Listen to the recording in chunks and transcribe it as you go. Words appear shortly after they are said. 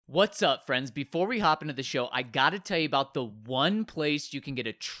What's up, friends? Before we hop into the show, I gotta tell you about the one place you can get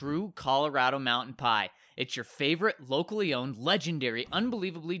a true Colorado mountain pie. It's your favorite, locally owned, legendary,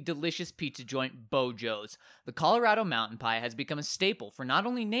 unbelievably delicious pizza joint, Bojo's. The Colorado mountain pie has become a staple for not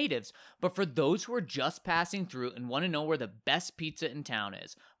only natives, but for those who are just passing through and want to know where the best pizza in town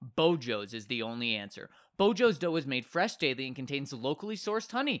is. Bojo's is the only answer. Bojo's dough is made fresh daily and contains locally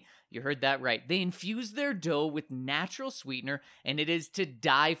sourced honey. You heard that right. They infuse their dough with natural sweetener, and it is to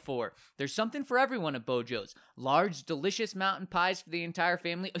die for. There's something for everyone at Bojo's. Large, delicious mountain pies for the entire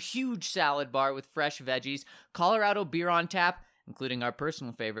family, a huge salad bar with fresh veggies, Colorado beer on tap, including our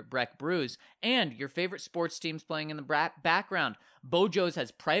personal favorite, Breck Brews, and your favorite sports teams playing in the background. Bojo's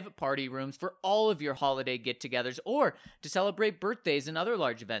has private party rooms for all of your holiday get-togethers or to celebrate birthdays and other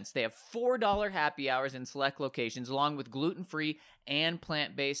large events. They have $4 happy hours in select locations, along with gluten-free and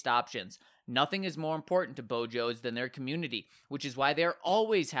plant-based options. Nothing is more important to Bojo's than their community, which is why they're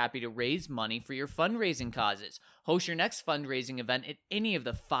always happy to raise money for your fundraising causes. Host your next fundraising event at any of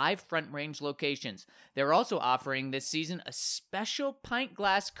the 5 Front Range locations. They're also offering this season a special pint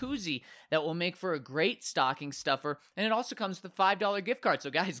glass koozie that will make for a great stocking stuffer, and it also comes with a $5 gift card. So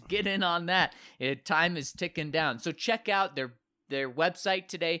guys, get in on that. Time is ticking down. So check out their website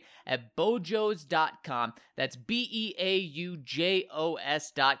today at bojos.com. That's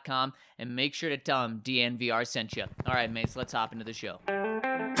BEAUJOS.com. And make sure to tell them DNVR sent you. All right, mates, let's hop into the show.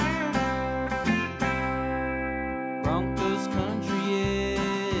 Broncos country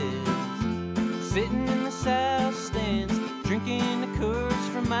is sitting in the south stands, drinking the Coors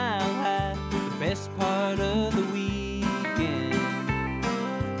from Mile High. The best part of the weekend,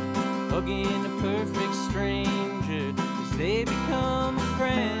 hugging a perfect stranger as they become a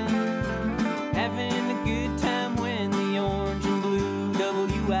friend, having a good time when the orange and blue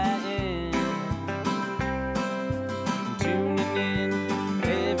WIN, tuning in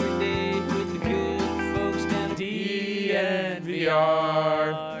every day with the good folks down at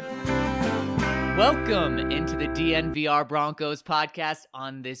DNVR. Welcome into the DNVR Broncos podcast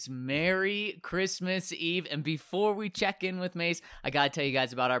on this Merry Christmas Eve. And before we check in with Mace, I got to tell you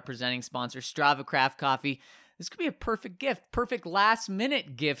guys about our presenting sponsor, Strava Craft Coffee. This could be a perfect gift, perfect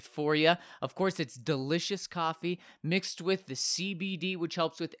last-minute gift for you. Of course, it's delicious coffee mixed with the CBD, which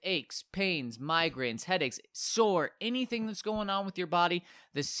helps with aches, pains, migraines, headaches, sore, anything that's going on with your body,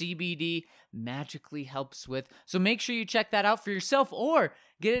 the CBD magically helps with. So make sure you check that out for yourself or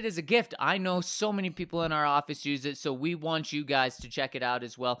get it as a gift. I know so many people in our office use it, so we want you guys to check it out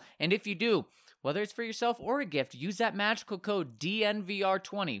as well. And if you do, whether it's for yourself or a gift, use that magical code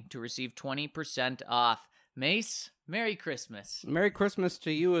DNVR20 to receive 20% off. Mace, Merry Christmas. Merry Christmas to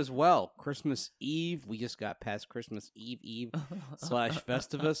you as well. Christmas Eve. We just got past Christmas Eve /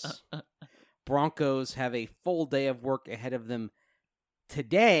 Festivus. Broncos have a full day of work ahead of them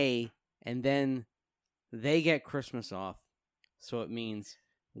today, and then they get Christmas off. So it means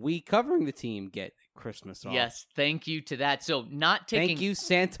we covering the team get Christmas off. Yes, thank you to that. So not taking... Thank you,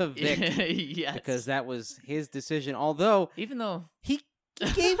 Santa Vic. Yes. Because that was his decision. Although, even though... He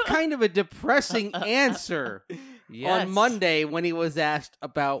gave kind of a depressing answer on Monday when he was asked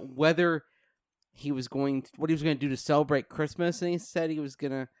about whether he was going to, what he was going to do to celebrate Christmas, and he said he was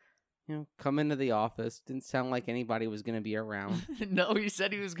going to, come into the office. Didn't sound like anybody was going to be around. No, he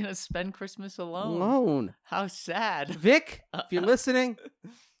said he was going to spend Christmas alone. Alone. How sad. Vic, if you're listening,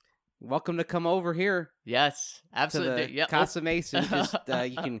 welcome to come over here. Yes, absolutely. To the Casa Mason. Just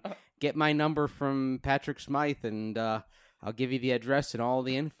you can get my number from Patrick Smythe, and I'll give you the address and all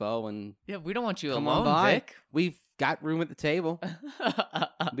the info. And yeah, we don't want you come alone, on by. Vic. We've got room at the table.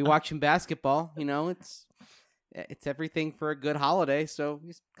 Be watching basketball. It's everything for a good holiday. So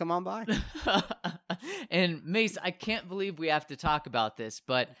just come on by. And Mace, I can't believe we have to talk about this,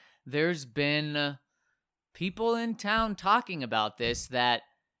 but there's been people in town talking about this, that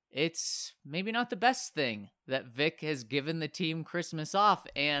it's maybe not the best thing that Vic has given the team Christmas off,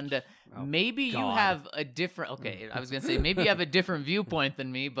 and maybe you have a different... Okay, I was going to say, maybe you have a different viewpoint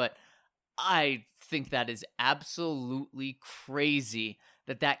than me, but I think that is absolutely crazy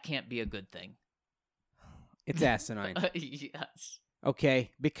that can't be a good thing. It's asinine. Yes.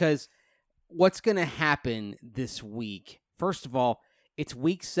 Okay, because what's going to happen this week, first of all, it's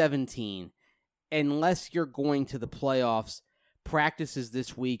week 17. Unless you're going to the playoffs, practices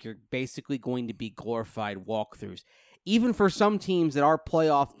this week are basically going to be glorified walkthroughs. Even for some teams that are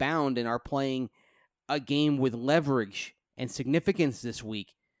playoff bound and are playing a game with leverage and significance this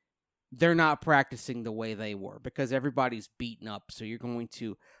week, they're not practicing the way they were because everybody's beaten up. So you're going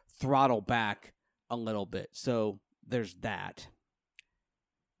to throttle back a little bit. So there's that.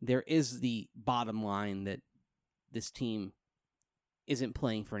 There is the bottom line that this team isn't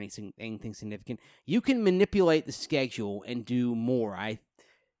playing for anything significant. You can manipulate the schedule and do more.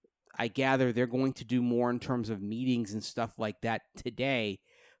 I gather they're going to do more in terms of meetings and stuff like that today,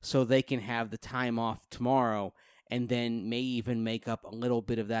 so they can have the time off tomorrow, and then may even make up a little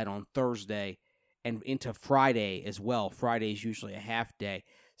bit of that on Thursday and into Friday as well. Friday is usually a half day.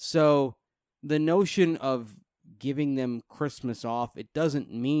 So the notion of giving them Christmas off, it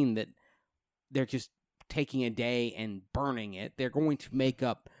doesn't mean that they're just taking a day and burning it. They're going to make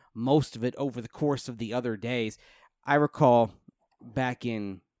up most of it over the course of the other days. I recall back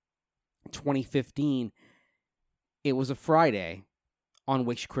in 2015, it was a Friday on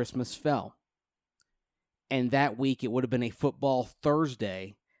which Christmas fell. And that week it would have been a football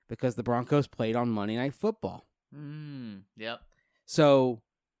Thursday because the Broncos played on Monday Night Football. Yep. So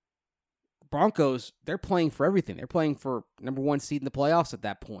Broncos, they're playing for everything. They're playing for number 1 seed in the playoffs at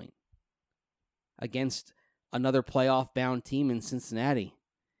that point against another playoff-bound team in Cincinnati.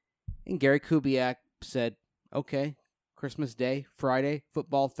 And Gary Kubiak said, okay, Christmas Day, Friday,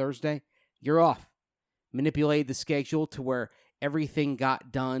 football Thursday, you're off. Manipulated the schedule to where everything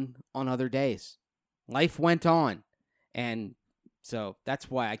got done on other days. Life went on. And so that's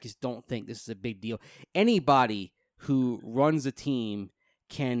why I just don't think this is a big deal. Anybody who runs a team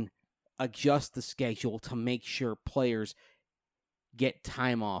can adjust the schedule to make sure players get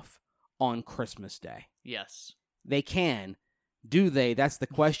time off on Christmas Day. Yes. They can. Do they? That's the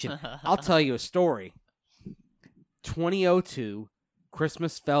question. I'll tell you a story. 2002,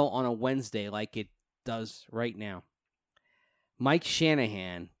 Christmas fell on a Wednesday like it does right now. Mike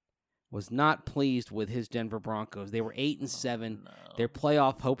Shanahan was not pleased with his Denver Broncos. They were 8-7. No. Their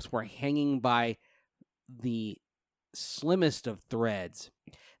playoff hopes were hanging by the slimmest of threads.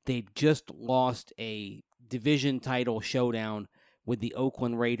 They'd just lost a division title showdown with the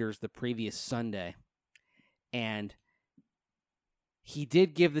Oakland Raiders the previous Sunday. And he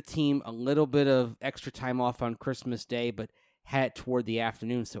did give the team a little bit of extra time off on Christmas Day, but had it toward the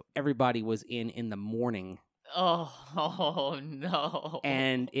afternoon, so everybody was in the morning. Oh, no.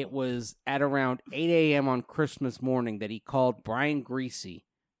 And it was at around 8 a.m. on Christmas morning that he called Brian Griese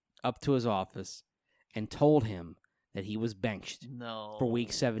up to his office and told him that he was benched for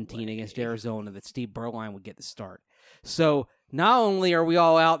Week 17 against Arizona, that Steve Berline would get the start. So not only are we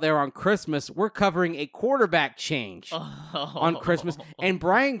all out there on Christmas, we're covering a quarterback change on Christmas. And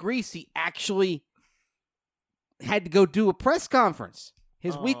Brian Griese actually had to go do a press conference,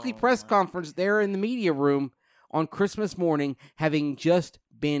 his weekly press conference there in the media room on Christmas morning, having just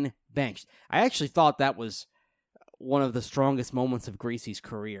been benched. I actually thought that was one of the strongest moments of Griese's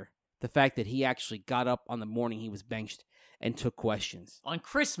career. The fact that he actually got up on the morning he was benched and took questions. On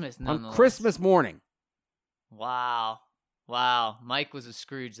Christmas, On Christmas morning. Wow. Mike was a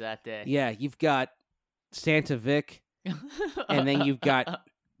Scrooge that day. Yeah, you've got Santa Vic, and then you've got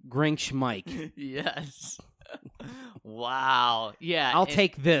Grinch Mike. Yes. Wow. Yeah. I'll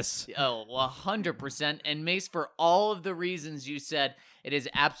take this. 100%. And Mace, for all of the reasons you said, it is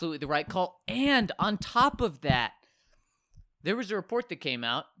absolutely the right call. And on top of that, there was a report that came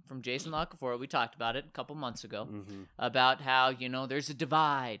out from Jason La Canfora, we talked about it a couple months ago, about how, there's a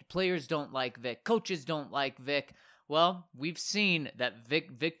divide. Players don't like Vic. Coaches don't like Vic. Well, we've seen that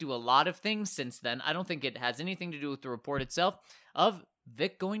Vic do a lot of things since then. I don't think it has anything to do with the report itself, of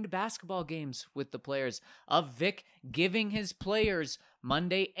Vic going to basketball games with the players, of Vic giving his players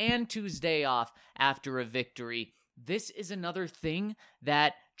Monday and Tuesday off after a victory. This is another thing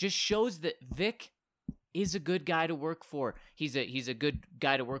that just shows that Vic is a good guy to work for. He's a good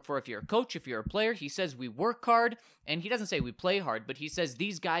guy to work for if you're a coach, if you're a player. He says we work hard, and he doesn't say we play hard, but he says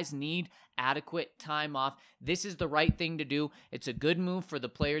these guys need adequate time off. This is the right thing to do. It's a good move for the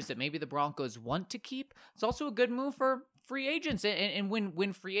players that maybe the Broncos want to keep. It's also a good move for free agents. And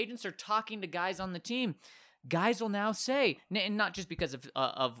when free agents are talking to guys on the team, guys will now say, and not just because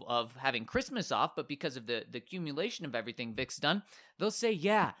of having Christmas off, but because of the accumulation of everything Vic's done, they'll say,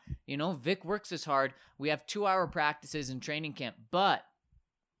 yeah, Vic works as hard. We have 2-hour practices in training camp, but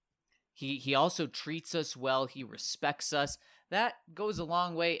he also treats us well. He respects us. That goes a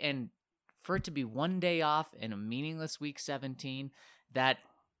long way. And for it to be one day off in a meaningless Week 17, that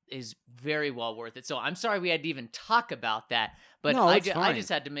is very well worth it. So I'm sorry we had to even talk about that, but no, I just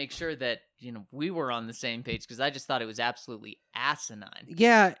had to make sure that we were on the same page, because I just thought it was absolutely asinine.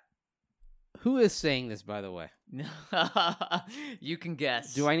 Yeah. Who is saying this, by the way? You can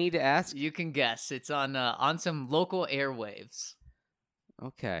guess. Do I need to ask? You can guess. It's on some local airwaves.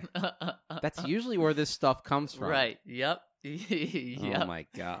 Okay. That's usually where this stuff comes from. Right. Yep. Yep. Oh my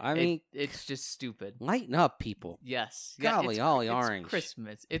God. I mean, it's just stupid. Lighten up, people. Yes. Golly, ollie orange.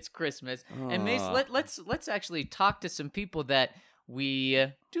 It's Christmas. And Mace, let's actually talk to some people that we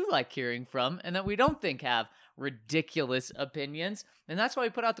do like hearing from and that we don't think have ridiculous opinions. And that's why we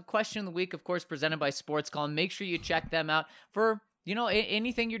put out the question of the week, of course, presented by Sports Column. Make sure you check them out for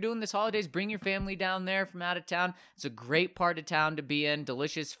anything you're doing this holidays. Bring your family down there from out of town. It's a great part of town to be in.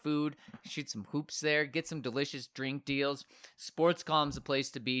 Delicious food. Shoot some hoops there. Get some delicious drink deals. Sports Column's a place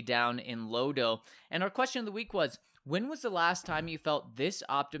to be down in Lodo. And our question of the week was, when was the last time you felt this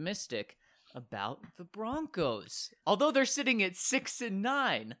optimistic about the Broncos? Although they're sitting at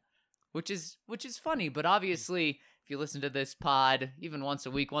 6-9, which is funny, but obviously, if you listen to this pod even once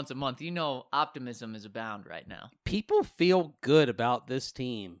a week, once a month, optimism is abound right now. People feel good about this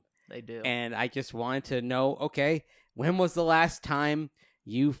team. They do. And I just wanted to know, okay, when was the last time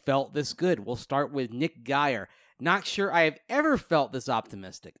you felt this good? We'll start with Nick Geyer. Not sure I have ever felt this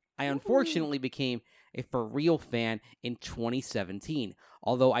optimistic. I unfortunately became a for real fan in 2017,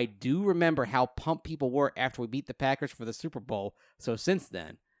 although I do remember how pumped people were after we beat the Packers for the Super Bowl. So since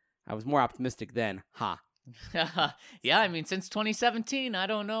then, I was more optimistic then. Yeah, I mean, since 2017, I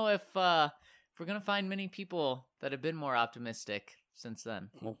don't know if we're going to find many people that have been more optimistic since then.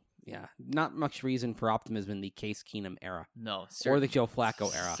 Well, yeah, not much reason for optimism in the Case Keenum era. No, or the Joe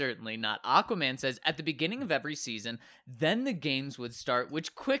Flacco era. Certainly not. Aquaman says, at the beginning of every season, then the games would start,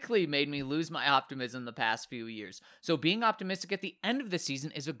 which quickly made me lose my optimism the past few years. So being optimistic at the end of the season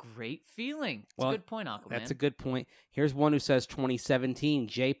is a great feeling. It's a good point, Aquaman. That's a good point. Here's one who says 2017,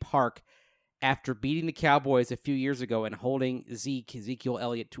 Jay Park, after beating the Cowboys a few years ago and holding Ezekiel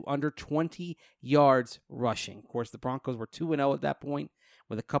Elliott to under 20 yards rushing. Of course, the Broncos were 2-0 at that point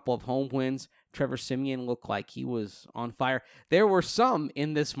with a couple of home wins. Trevor Siemian looked like he was on fire. There were some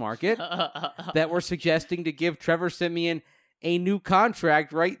in this market that were suggesting to give Trevor Siemian a new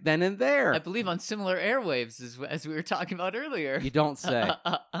contract right then and there. I believe on similar airwaves as we were talking about earlier. You don't say.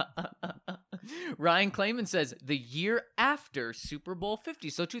 Ryan Clayman says the year after Super Bowl 50,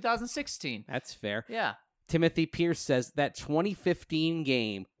 so 2016. That's fair. Yeah. Timothy Pierce says that 2015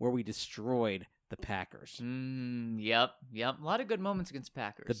 game where we destroyed the Packers. Yep. A lot of good moments against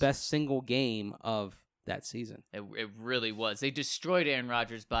Packers. The best single game of that season. It really was. They destroyed Aaron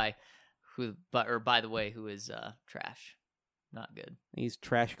Rodgers by the way, who is trash. Not good. He's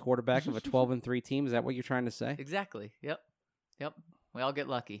trash quarterback of a 12-3 team. Is that what you're trying to say? Exactly. Yep. We all get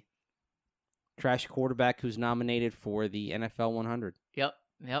lucky. Trash quarterback who's nominated for the NFL 100. Yep.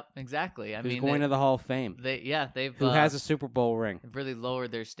 Exactly. Who's going to the Hall of Fame. They've who has a Super Bowl ring. They've really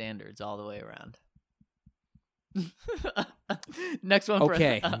lowered their standards all the way around. Next one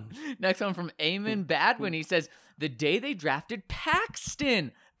from Eamon Badwin. He says, the day they drafted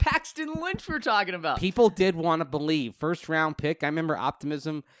Paxton Lynch we're talking about. People did want to believe. First round pick. I remember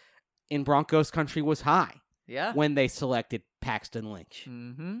optimism in Broncos country was high. Yeah. When they selected Paxton Lynch.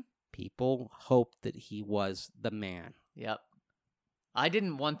 Mm-hmm. People hoped that he was the man. Yep. I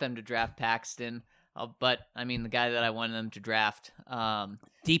didn't want them to draft Paxton, but I mean the guy that I wanted them to draft,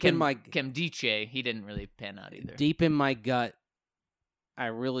 Kim Diche, he didn't really pan out either. Deep in my gut, I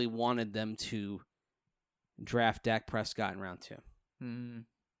really wanted them to draft Dak Prescott in round 2.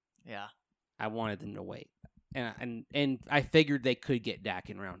 Yeah. I wanted them to wait, and I figured they could get Dak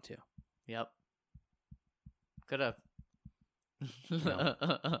in round 2. Yep. Could have. No.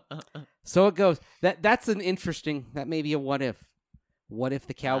 So it goes. That's an interesting. That may be a what if. What if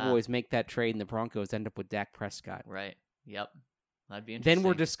the Cowboys make that trade and the Broncos end up with Dak Prescott? Right. Yep. That'd be interesting. Then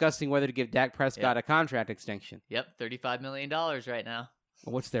we're discussing whether to give Dak Prescott a contract extension. Yep. $35 million right now.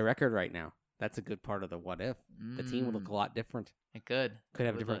 What's their record right now? That's a good part of the what if. The team would look a lot different. It could. Could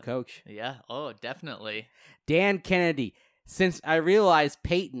have a different coach. Yeah. Oh, definitely. Dan Kennedy. Since I realized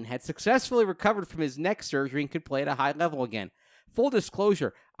Peyton had successfully recovered from his neck surgery and could play at a high level again. Full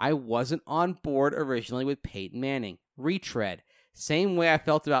disclosure, I wasn't on board originally with Peyton Manning. Retread. Same way I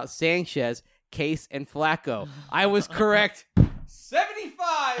felt about Sanchez, Case, and Flacco. I was correct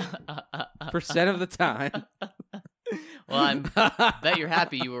 75% of the time. Well, I bet you're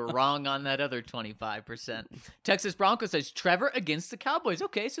happy you were wrong on that other 25%. Texas Broncos says, Trevor against the Cowboys.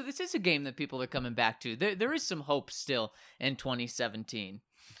 Okay, so this is a game that people are coming back to. There is some hope still in 2017.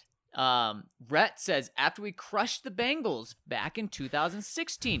 Rhett says, after we crushed the Bengals back in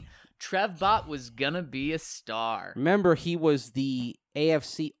 2016, Trev Bott was gonna be a star. Remember, he was the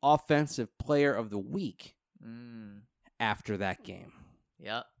AFC Offensive Player of the Week after that game.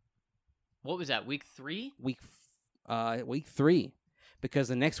 Yep. What was that, week 3? Week 3. Because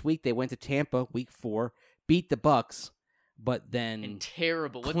the next week they went to Tampa, week 4, beat the Bucks, but then in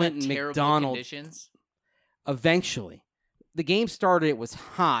terrible Clinton McDonald conditions. Eventually. The game started, it was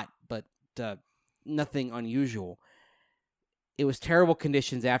hot, but nothing unusual. It was terrible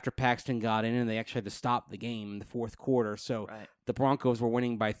conditions after Paxton got in, and they actually had to stop the game in the fourth quarter. So the Broncos were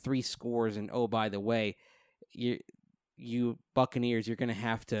winning by 3 scores, and oh, by the way, you Buccaneers, you're going to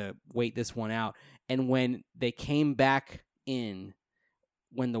have to wait this one out. And when they came back in,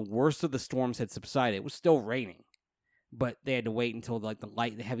 when the worst of the storms had subsided, it was still raining, but they had to wait until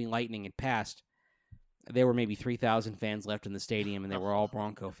the heavy lightning had passed. There were maybe 3,000 fans left in the stadium, and they were all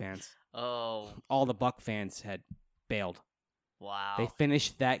Bronco fans. Oh. All the Buck fans had bailed. Wow. They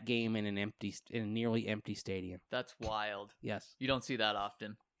finished that game in a nearly empty stadium. That's wild. Yes. You don't see that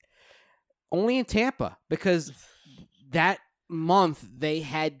often. Only in Tampa, because that month they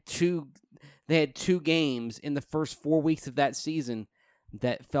had two games in the first 4 weeks of that season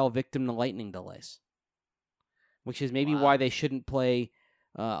that fell victim to lightning delays, which is maybe why they shouldn't play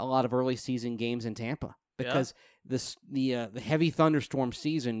a lot of early season games in Tampa, because the heavy thunderstorm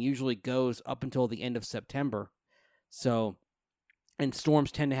season usually goes up until the end of September. So, and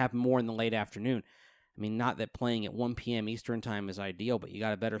storms tend to happen more in the late afternoon. I mean, not that playing at 1 p.m. Eastern time is ideal, but you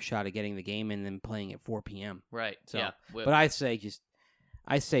got a better shot of getting the game in than playing at 4 p.m. Right. So, yeah. But I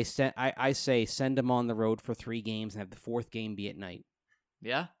say send them on the road for 3 games and have the 4th game be at night.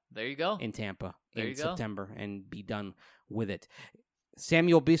 Yeah. There you go. In Tampa there in September and be done with it.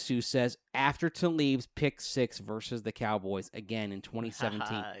 Samuel Bisu says, after Talib's pick 6 versus the Cowboys again in 2017,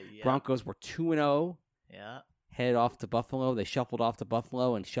 yeah. Broncos were 2-0. Yeah. Headed off to Buffalo. They shuffled off to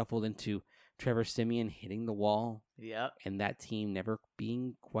Buffalo and shuffled into Trevor Siemian hitting the wall. Yep. And that team never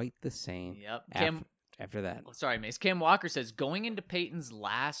being quite the same. Yep. After that. Sorry, Mace. Cam Walker says, going into Peyton's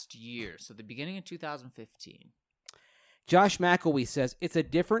last year, so the beginning of 2015. Josh McElwee says, it's a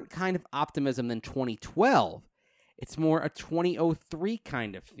different kind of optimism than 2012. It's more a 2003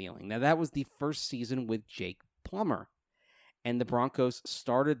 kind of feeling. Now, that was the first season with Jake Plummer. And the Broncos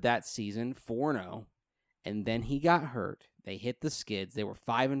started that season 4-0. And then he got hurt. They hit the skids. They were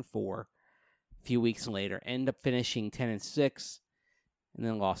 5-4 a few weeks later. End up finishing 10-6. And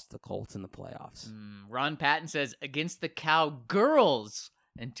then lost to the Colts in the playoffs. Ron Patton says, against the Cowgirls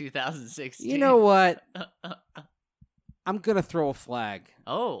in 2016. You know what? I'm going to throw a flag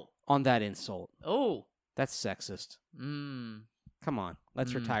on that insult. Oh. That's sexist. Come on.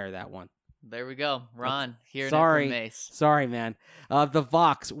 Let's retire that one. There we go. Ron, hearing it from Mace. Sorry, man. The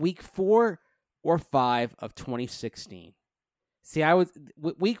Vox, week 4 or 5 of 2016. See,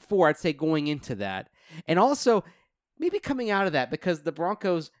 week 4, I'd say going into that. And also, maybe coming out of that, because the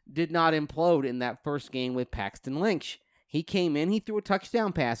Broncos did not implode in that first game with Paxton Lynch. He came in, he threw a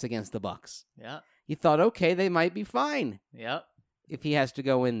touchdown pass against the Bucks. Yeah. You thought, okay, they might be fine. Yep. If he has to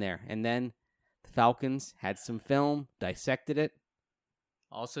go in there. And then the Falcons had some film, dissected it.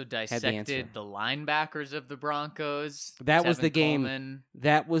 Also dissected the linebackers of the Broncos. That was the game. Coleman.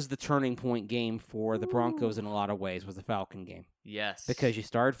 That was the turning point game for the Broncos in a lot of ways, was the Falcon game. Yes. Because you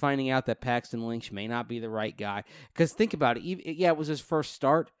started finding out that Paxton Lynch may not be the right guy. Because think about it. It was his first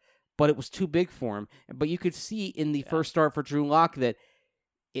start, but it was too big for him. But you could see in the first start for Drew Lock that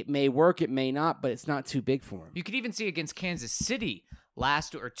it may work, it may not, but it's not too big for him. You could even see against Kansas City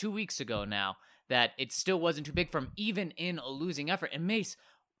 2 weeks ago now that it still wasn't too big for him, even in a losing effort. And Mace,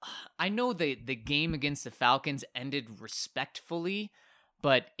 I know the game against the Falcons ended respectfully,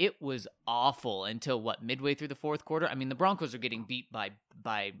 but it was awful until, midway through the fourth quarter? I mean, the Broncos are getting beat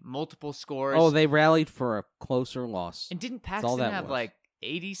by multiple scores. Oh, they rallied for a closer loss. And didn't Paxton have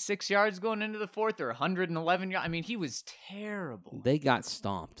 86 yards going into the fourth or 111 yards? I mean, he was terrible. They got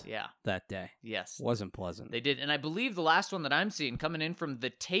stomped that day. Yes. Wasn't pleasant. They did. And I believe the last one that I'm seeing coming in from the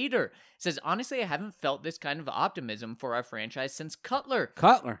Tater says, honestly, I haven't felt this kind of optimism for our franchise since Cutler.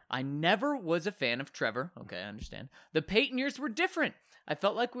 I never was a fan of Trevor. Okay, I understand. The Peyton years were different. I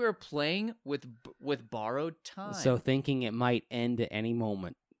felt like we were playing with borrowed time. So thinking it might end at any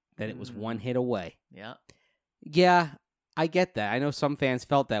moment, that it was one hit away. Yeah. Yeah, I get that. I know some fans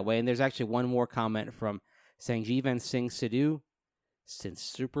felt that way, and there's actually one more comment from Sanjeevan Singh Sidhu. Since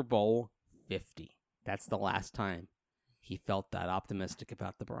Super Bowl 50. That's the last time he felt that optimistic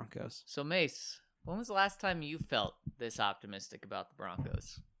about the Broncos. So, Mace, when was the last time you felt this optimistic about the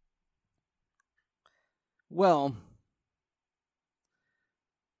Broncos? Well,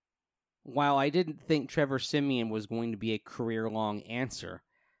 while I didn't think Trevor Siemian was going to be a career-long answer,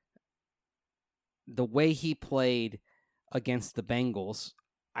 the way he played against the Bengals,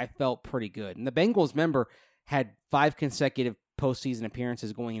 I felt pretty good. And the Bengals, remember, had 5 consecutive postseason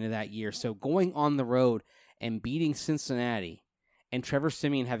appearances going into that year. So going on the road and beating Cincinnati and Trevor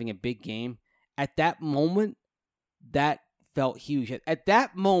Siemian having a big game, at that moment, that felt huge. At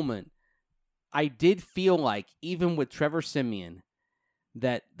that moment, I did feel like, even with Trevor Siemian,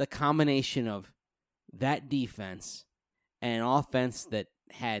 that the combination of that defense and an offense that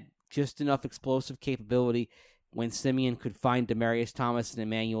had just enough explosive capability, when Simeon could find Demaryius Thomas and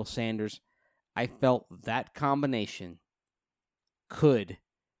Emmanuel Sanders, I felt that combination could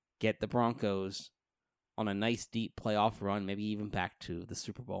get the Broncos on a nice deep playoff run, maybe even back to the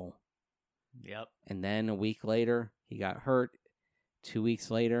Super Bowl. Yep. And then a week later, he got hurt. 2 weeks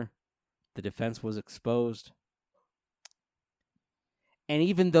later, the defense was exposed. And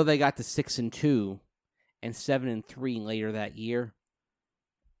even though they got to 6-2 and 7-3 later that year,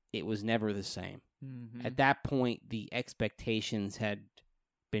 it was never the same. Mm-hmm. At that point, the expectations had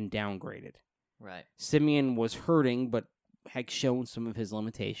been downgraded. Right. Simeon was hurting, but had shown some of his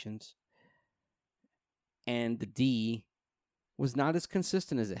limitations. And the D was not as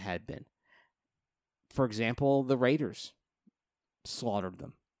consistent as it had been. For example, the Raiders slaughtered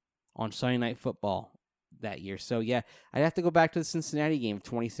them on Sunday Night Football that year. So, yeah, I'd have to go back to the Cincinnati game of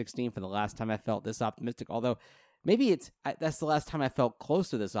 2016 for the last time I felt this optimistic. Although, maybe that's the last time I felt close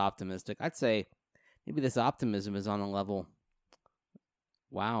to this optimistic. I'd say maybe this optimism is on a level.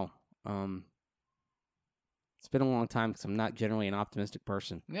 Wow. It's been a long time because I'm not generally an optimistic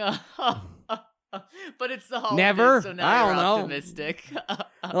person. Yeah. But it's the holidays, Never. so now I you're don't know. optimistic.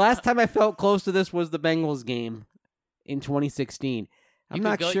 The last time I felt close to this was the Bengals game in 2016. I'm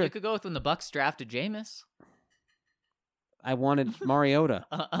not sure. You could go with when the Bucks drafted Jameis. I wanted Mariota.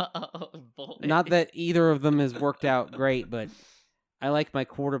 Boy. Not that either of them has worked out great, but I like my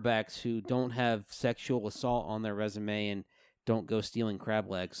quarterbacks who don't have sexual assault on their resume and don't go stealing crab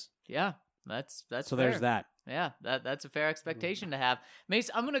legs. Yeah, that's So fair. there's that. Yeah, that's a fair expectation to have. Mace,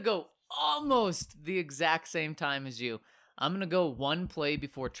 I'm going to go almost the exact same time as you. I'm going to go one play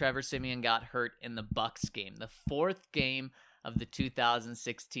before Trevor Siemian got hurt in the Bucks game, the fourth game of the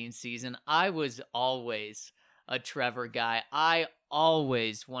 2016 season. I was always a Trevor guy. I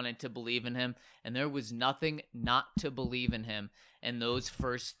always wanted to believe in him, and there was nothing not to believe in him in those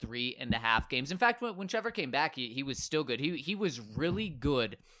first 3.5 games. In fact, when Trevor came back, he was still good. He was really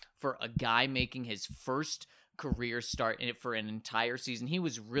good for a guy making his first career start in it for an entire season. He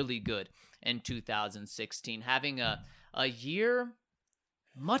was really good in 2016, having a year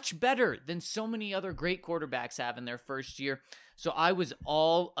much better than so many other great quarterbacks have in their first year. So I was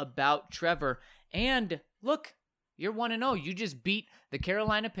all about Trevor. And look, you're 1-0. You just beat the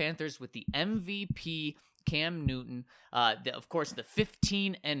Carolina Panthers with the MVP Cam Newton. Of course, the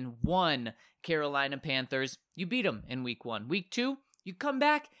 15-1 Carolina Panthers. You beat them in week 1. Week 2, you come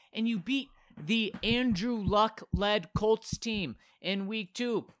back and you beat the Andrew Luck-led Colts team in week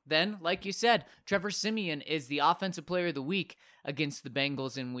 2. Then, like you said, Trevor Siemian is the offensive player of the week against the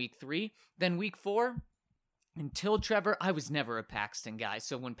Bengals in week 3. Then week 4, until Trevor, I was never a Paxton guy.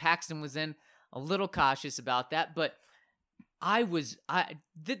 So when Paxton was in, a little cautious about that. But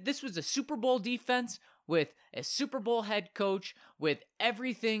this was a Super Bowl defense with a Super Bowl head coach, with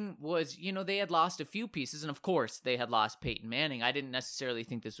everything was, they had lost a few pieces. And of course, they had lost Peyton Manning. I didn't necessarily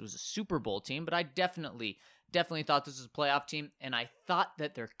think this was a Super Bowl team, but I definitely thought this was a playoff team. And I thought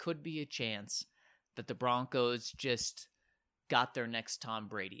that there could be a chance that the Broncos just got their next Tom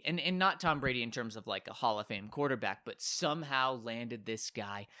Brady. And not Tom Brady in terms of like a Hall of Fame quarterback, but somehow landed this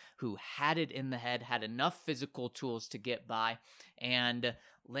guy who had it in the head, had enough physical tools to get by, and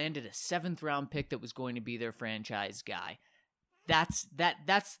landed a 7th round pick that was going to be their franchise guy. That's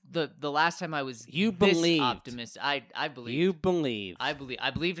the last time I was this optimistic. I believed. You believe. I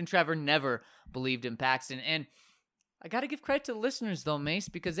believed in Trevor, never believed in Paxton. And I got to give credit to the listeners, though, Mace,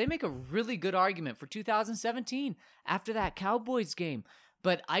 because they make a really good argument for 2017 after that Cowboys game.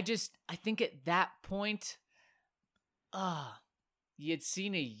 But I think at that point, you had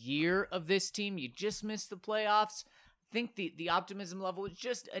seen a year of this team. You just missed the playoffs. I think the optimism level was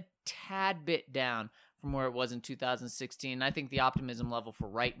just a tad bit down from where it was in 2016. And I think the optimism level for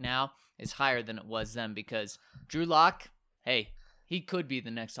right now is higher than it was then, because Drew Lock, hey, he could be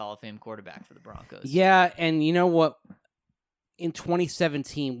the next Hall of Fame quarterback for the Broncos. Yeah, and you know what? In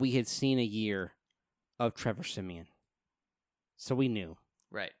 2017, we had seen a year of Trevor Siemian. So we knew.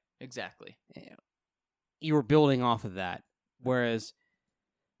 Right, exactly. You were building off of that. Whereas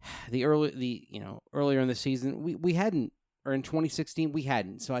earlier in the season, we hadn't, or in 2016, we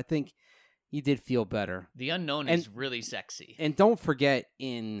hadn't. So I think you did feel better. The unknown is really sexy. And don't forget,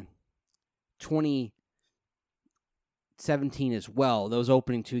 in 2017 as well, those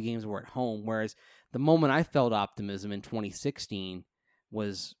opening 2 games were at home, whereas the moment I felt optimism in 2016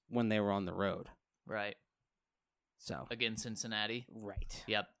 was when they were on the road. Right. So against Cincinnati. Right.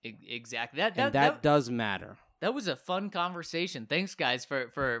 Yep, exactly. That does matter. That was a fun conversation. Thanks, guys,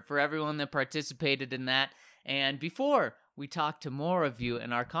 for everyone that participated in that. And before we talk to more of you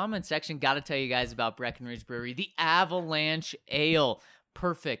in our comment section, got to tell you guys about Breckenridge Brewery, the Avalanche Ale.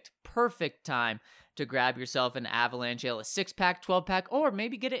 Perfect time to grab yourself an Avalanche Ale, a 6-pack, 12-pack, or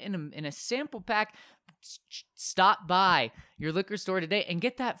maybe get it in a sample pack. Stop by your liquor store today and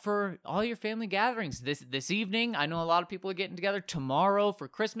get that for all your family gatherings this evening. I know a lot of people are getting together tomorrow for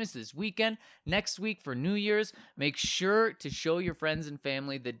Christmas, this weekend, next week for New Year's. Make sure to show your friends and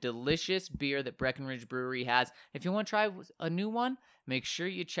family the delicious beer that Breckenridge Brewery has. If you want to try a new one, make sure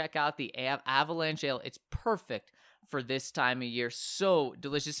you check out the Avalanche Ale. It's perfect for this time of year. So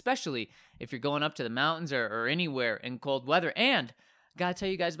delicious, especially if you're going up to the mountains or anywhere in cold weather. And gotta tell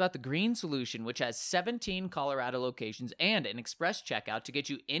you guys about the Green Solution, which has 17 Colorado locations and an express checkout to get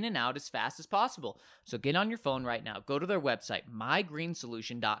you in and out as fast as possible. So get on your phone right now. Go to their website,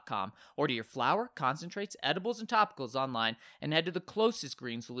 mygreensolution.com. Order your flour, concentrates, edibles, and topicals online and head to the closest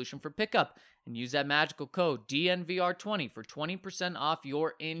Green Solution for pickup. And use that magical code DNVR20 for 20% off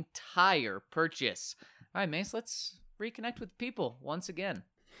your entire purchase. All right, Mace, let's reconnect with people once again.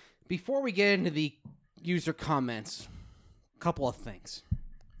 Before we get into the user comments, couple of things.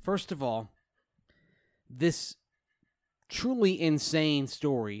 First of all, this truly insane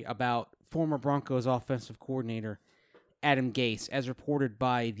story about former Broncos offensive coordinator Adam Gase, as reported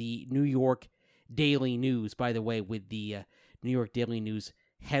by the New York Daily News, by the way, with the New York Daily News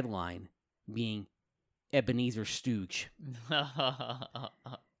headline being Ebenezer Stooge.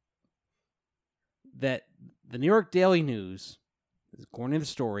 That the New York Daily News, according to the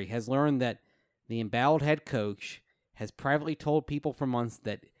story, has learned that the embattled head coach has privately told people for months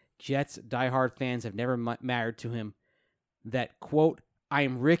that Jets diehard fans have never mattered to him, that, quote, "I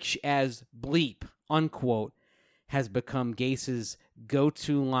am rich as bleep," unquote, has become Gase's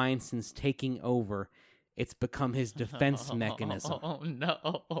go-to line since taking over. It's become his defense mechanism. Oh,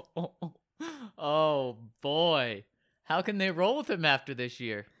 no. Oh, boy. How can they roll with him after this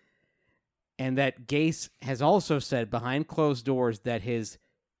year? And that Gase has also said behind closed doors that his,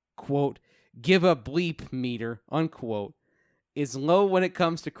 quote, "give a bleep meter," unquote, is low when it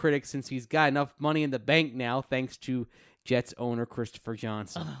comes to critics since he's got enough money in the bank now thanks to Jets owner Christopher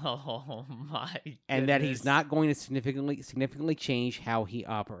Johnson. Oh, my goodness. And that he's not going to significantly change how he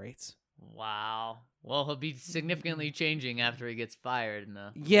operates. Wow. Well, he'll be significantly changing after he gets fired.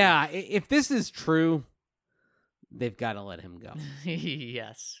 Yeah, if this is true, they've got to let him go.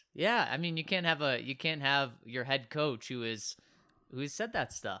 Yes. Yeah, I mean, you can't have your head coach who said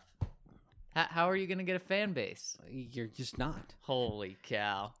that stuff. How are you going to get a fan base? You're just not. Holy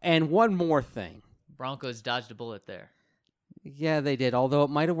cow. And one more thing. Broncos dodged a bullet there. Yeah, they did, although it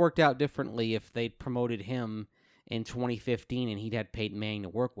might have worked out differently if they'd promoted him in 2015 and he'd had Peyton Manning to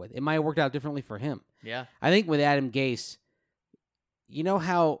work with. It might have worked out differently for him. Yeah. I think with Adam Gase, you know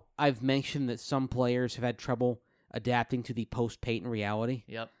how I've mentioned that some players have had trouble adapting to the post-Peyton reality?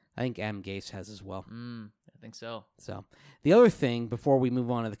 Yep. I think Adam Gase has as well. I think so. So, the other thing, before we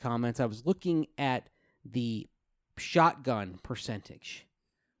move on to the comments, I was looking at the shotgun percentage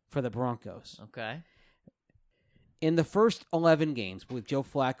for the Broncos. Okay. In the first 11 games with Joe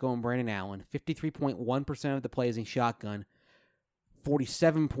Flacco and Brandon Allen, 53.1% of the plays in shotgun,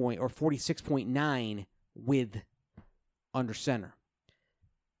 46.9 with under center.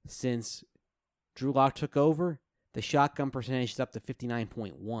 Since Drew Lock took over, the shotgun percentage is up to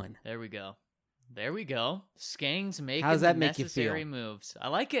 59.1. There we go. Skang's making How does that make you necessary feel? moves. I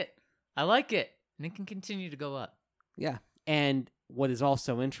like it. And it can continue to go up. Yeah. And what is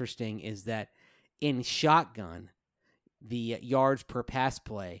also interesting is that in shotgun, the yards per pass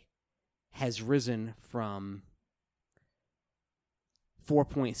play has risen from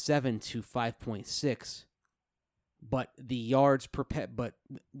 4.7 to 5.6, but the yards per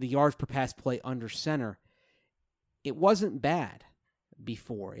pass play under center, it wasn't bad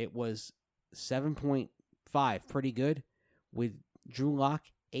before. It was 7.5, pretty good, with Drew Lock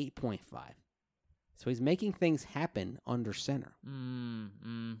 8.5. So he's making things happen under center. I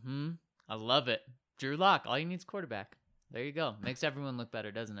love it. Drew Lock, all you need is quarterback. There you go. Makes everyone look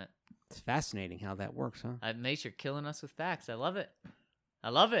better, doesn't it? It's fascinating how that works, huh? Mace, you're killing us with facts. I love it.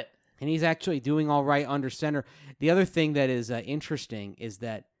 And he's actually doing all right under center. The other thing that is interesting is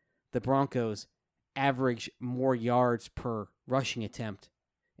that the Broncos average more yards per rushing attempt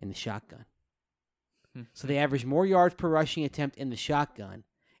in the shotgun. So they average more yards per rushing attempt in the shotgun,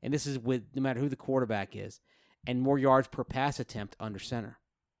 and this is with no matter who the quarterback is, and more yards per pass attempt under center.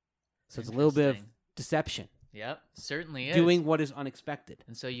 So it's a little bit of deception. Yep, certainly is. Doing what is unexpected.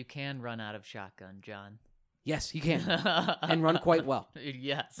 And so you can run out of shotgun, John. Yes, you can. And run quite well.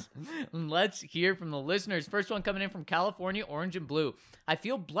 Yes. Let's hear from the listeners. First one coming in from California, Orange and Blue. I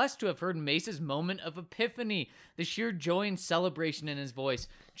feel blessed to have heard Mace's moment of epiphany. The sheer joy and celebration in his voice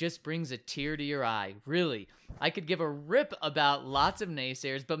just brings a tear to your eye. Really. I could give a rip about lots of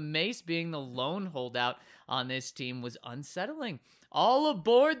naysayers, but Mace being the lone holdout on this team was unsettling. All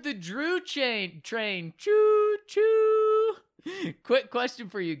aboard the Drew train. Choo choo. Quick question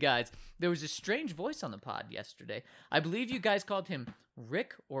for you guys. There was a strange voice on the pod yesterday. I believe you guys called him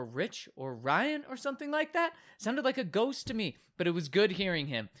Rick or Rich or Ryan or something like that. Sounded like a ghost to me, but it was good hearing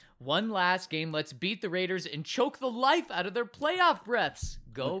him. One last game. Let's beat the Raiders and choke the life out of their playoff breaths.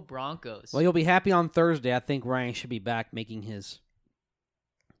 Go Broncos. Well, you'll be happy on Thursday. I think Ryan should be back making his,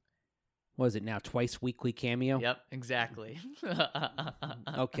 what is it now, twice weekly cameo? Yep, exactly.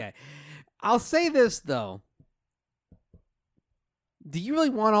 Okay. I'll say this, though. Do you really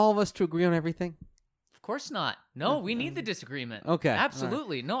want all of us to agree on everything? Of course not. No, we need the disagreement. Okay.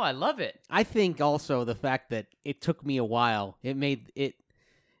 Absolutely. Right. No, I love it. I think also the fact that it took me a while, it made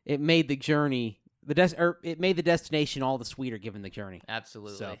the journey, it made the destination all the sweeter given the journey.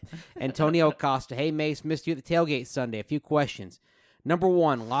 Absolutely. So, Antonio Costa, hey Mace, missed you at the tailgate Sunday. A few questions. Number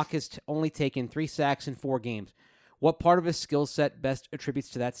one, Locke has only taken 3 sacks in 4 games. What part of his skill set best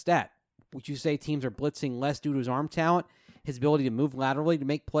attributes to that stat? Would you say teams are blitzing less due to his arm talent, his ability to move laterally to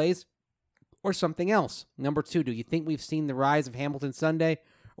make plays, or something else? Number 2, do you think we've seen the rise of Hamilton Sunday,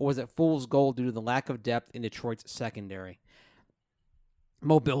 or was it fool's gold due to the lack of depth in Detroit's secondary?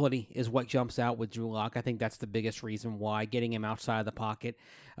 Mobility is what jumps out with Drew Lock. I think that's the biggest reason why. Getting him outside of the pocket,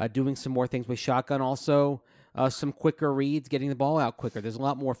 doing some more things with shotgun, also some quicker reads, getting the ball out quicker. There's a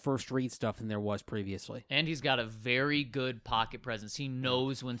lot more first read stuff than there was previously. And he's got a very good pocket presence. He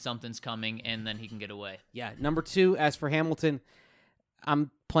knows when something's coming, and then he can get away. Yeah. Number 2, as for Hamilton, I'm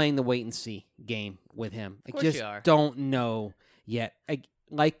playing the wait and see game with him. Of course I just you are. don't know yet.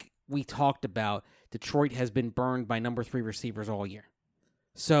 Like we talked about, Detroit has been burned by number 3 receivers all year.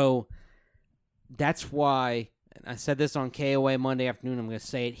 So that's why, and I said this on KOA Monday afternoon, I'm going to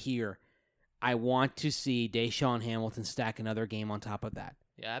say it here. I want to see Deshaun Hamilton stack another game on top of that.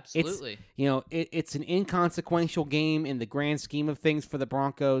 Yeah, absolutely. It's an inconsequential game in the grand scheme of things for the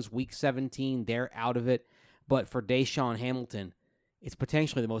Broncos. Week 17, they're out of it. But for Deshaun Hamilton, it's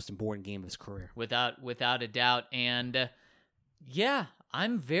potentially the most important game of his career. Without a doubt. And yeah,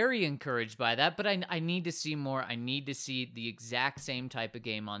 I'm very encouraged by that, but I need to see more. I need to see the exact same type of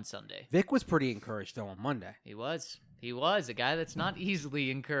game on Sunday. Vic was pretty encouraged, though, on Monday. He was a guy that's not easily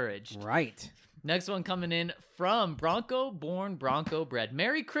encouraged. Right. Next one coming in from Bronco-born, Bronco-bred.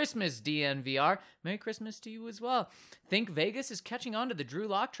 Merry Christmas, DNVR. Merry Christmas to you as well. Think Vegas is catching on to the Drew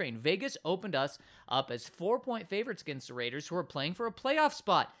Lock train. Vegas opened us up as 4-point favorites against the Raiders, who are playing for a playoff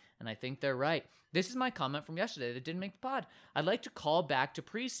spot, and I think they're right. This is my comment from yesterday that didn't make the pod. I'd like to call back to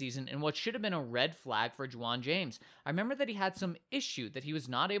preseason and what should have been a red flag for Juwan James. I remember that he had some issue that he was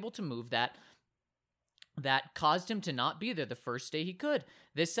not able to move that caused him to not be there the first day he could.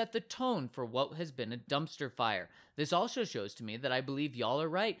 This set the tone for what has been a dumpster fire. This also shows to me that I believe y'all are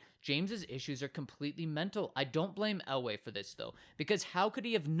right. James's issues are completely mental. I don't blame Elway for this, though, because how could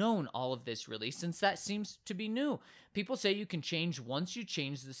he have known all of this, really, since that seems to be new? People say you can change once you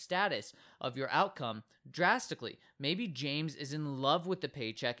change the status of your outcome drastically. Maybe James is in love with the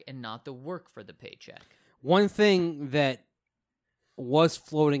paycheck and not the work for the paycheck. One thing that was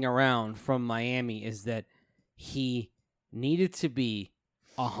floating around from Miami is that he needed to be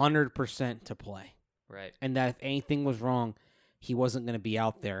 100% to play. Right. And that if anything was wrong, he wasn't going to be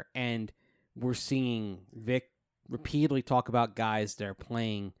out there. And we're seeing Vic repeatedly talk about guys that are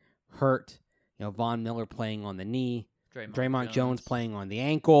playing hurt. Von Miller playing on the knee. Draymond Jones playing on the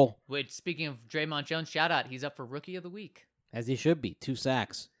ankle. Which, speaking of Draymond Jones, shout out, he's up for Rookie of the Week. As he should be. 2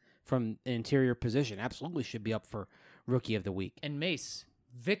 sacks from an interior position. Absolutely should be up for Rookie of the Week. And Mace,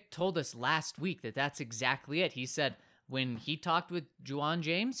 Vic told us last week that that's exactly it. He said when he talked with Juwan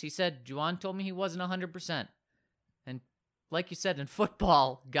James, he said, Juwan told me he wasn't 100%. And like you said, in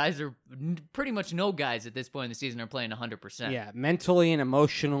football, guys are pretty much no guys at this point in the season are playing 100%. Yeah, mentally and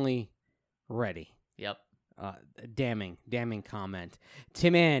emotionally ready. Yep. Damning comment.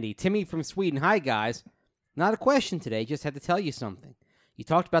 Timmy from Sweden. Hi, guys. Not a question today, just had to tell you something. You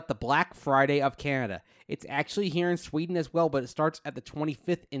talked about the Black Friday of Canada. It's actually here in Sweden as well, but it starts at the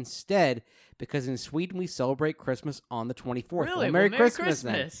 25th instead, because in Sweden we celebrate Christmas on the 24th. Really? Well, Merry Christmas.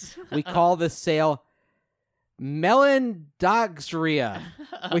 Then. We call this sale Mellandagsrea,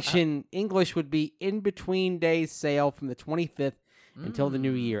 which in English would be in-between days sale from the 25th until the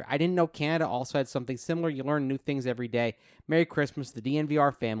new year. I didn't know Canada also had something similar. You learn new things every day. Merry Christmas, the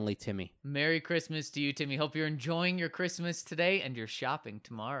DNVR family, Timmy. Merry Christmas to you, Timmy. Hope you're enjoying your Christmas today and you're shopping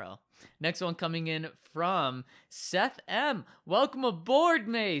tomorrow. Next one coming in from Seth M. Welcome aboard,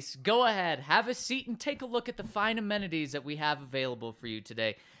 Mace. Go ahead, have a seat, and take a look at the fine amenities that we have available for you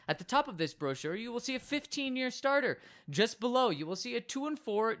today. At the top of this brochure, you will see a 15-year starter. Just below, you will see a 2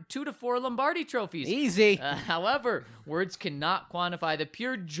 to 4 Lombardi trophies. Easy. However, words cannot quantify the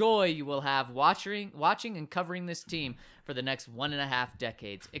pure joy you will have watching and covering this team for the next 1.5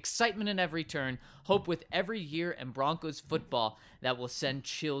 decades. Excitement in every turn, hope with every year, and Broncos football that will send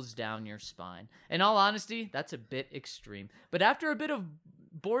chills down your spine. In all honesty, that's a bit extreme. But after a bit of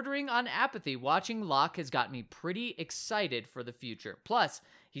bordering on apathy, watching Locke has got me pretty excited for the future. Plus,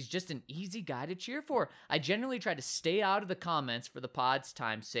 he's just an easy guy to cheer for. I generally try to stay out of the comments for the pod's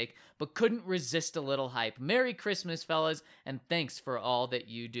time's sake, but couldn't resist a little hype. Merry Christmas, fellas, and thanks for all that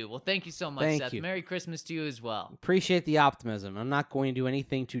you do. Well, thank you so much, Thank Seth. you. Merry Christmas to you as well. Appreciate the optimism. I'm not going to do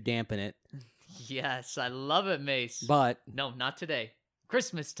anything to dampen it, Yes, I love it, Mace. but No, not today.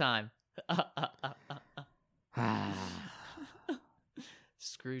 Christmas time.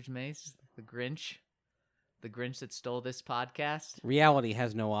 Scrooge Mace, the Grinch that stole this podcast. reality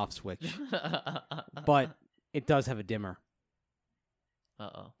has no off switch, but it does have a dimmer.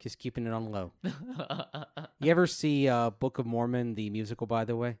 Uh-oh. Just keeping it on low. You ever see Book of Mormon, the musical, by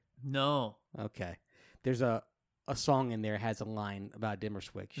the way? No. Okay. There's a song in there that has a line about dimmer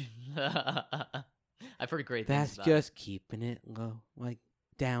switch. I've heard great things That's about just keeping it low, like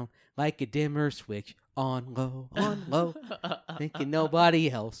down, like a dimmer switch, on low, thinking nobody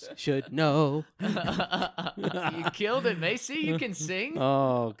else should know. You killed it, Macy. You can sing.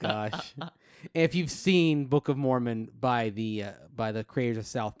 Oh gosh! If you've seen Book of Mormon by the creators of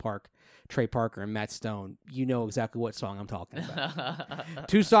South Park, Trey Parker and Matt Stone, you know exactly what song I'm talking about.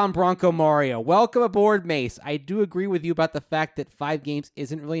 Tucson Bronco Mario, welcome aboard, Mace. I do agree with you about the fact that 5 games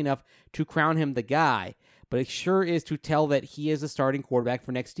isn't really enough to crown him the guy, but it sure is to tell that he is the starting quarterback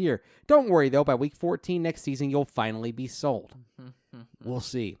for next year. Don't worry, though. By week 14 next season, you'll finally be sold. We'll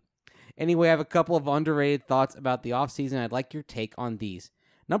see. Anyway, I have a couple of underrated thoughts about the offseason. I'd like your take on these.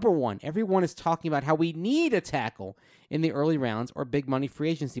 Number 1, everyone is talking about how we need a tackle in the early rounds or big money free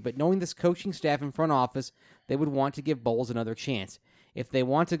agency, but knowing this coaching staff and front office, they would want to give Bowles another chance. If they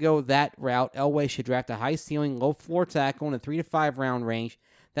want to go that route, Elway should draft a high-ceiling, low-floor tackle in a 3 to 5 round range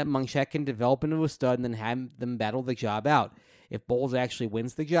that Munchak can develop into a stud and then have them battle the job out. If Bowles actually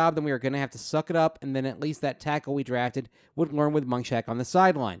wins the job, then we are going to have to suck it up, and then at least that tackle we drafted would learn with Munchak on the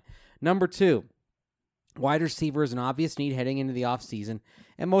sideline. Number 2, wide receiver is an obvious need heading into the offseason,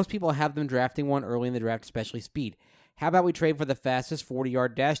 and most people have them drafting one early in the draft, especially speed. How about we trade for the fastest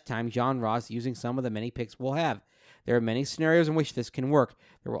 40-yard dash time, John Ross, using some of the many picks we'll have? There are many scenarios in which this can work.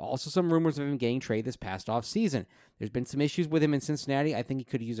 There were also some rumors of him getting traded this past offseason. There's been some issues with him in Cincinnati. I think he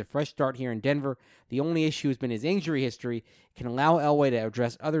could use a fresh start here in Denver. The only issue has been his injury history. It can allow Elway to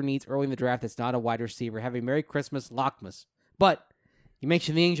address other needs early in the draft that's not a wide receiver. Have a Merry Christmas, Lockmas. But you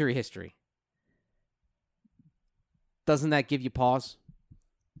mentioned the injury history. Doesn't that give you pause?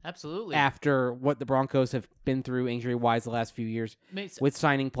 Absolutely. After what the Broncos have been through injury-wise the last few years, with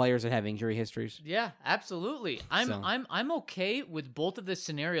signing players that have injury histories. Yeah, absolutely. I'm okay with both of the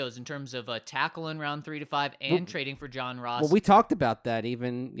scenarios in terms of a tackle in round 3 to 5 and trading for John Ross. Well, we talked about that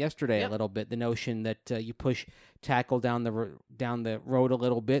even yesterday Yep. a little bit. The notion that you push tackle down the road a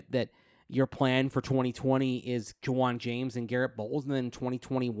little bit. That your plan for 2020 is Juwan James and Garrett Bowles, and then in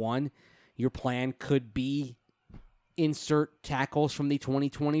 2021, your plan could be insert tackles from the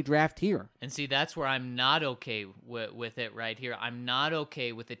 2020 draft here. And see, that's where I'm not okay with it right here. I'm not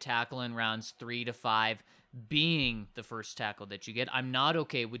okay with the tackle in rounds 3 to 5 being the first tackle that you get. I'm not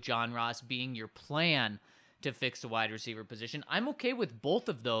okay with John Ross being your plan to fix the wide receiver position. I'm okay with both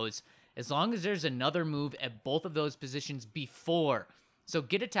of those as long as there's another move at both of those positions before. So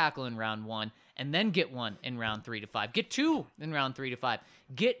get a tackle in round 1 and then get one in round 3 to 5. Get 2 in round 3 to 5.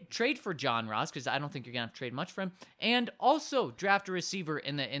 Trade for John Ross, because I don't think you're going to have to trade much for him. And also draft a receiver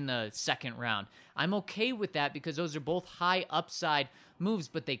in the second round. I'm okay with that because those are both high upside moves,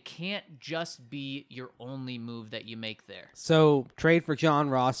 but they can't just be your only move that you make there. So trade for John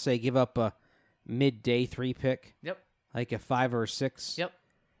Ross, say give up a mid-day 3 pick. Yep. Like a 5 or a 6. Yep.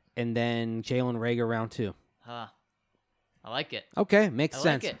 And then Jalen Reagor round 2. I like it. Okay, makes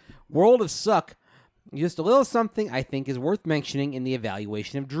sense. Like it. World of Suck. Just a little something I think is worth mentioning in the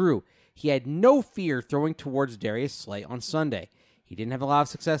evaluation of Drew. He had no fear throwing towards Darius Slay on Sunday. He didn't have a lot of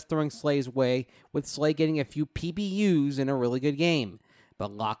success throwing Slay's way, with Slay getting a few PBUs in a really good game.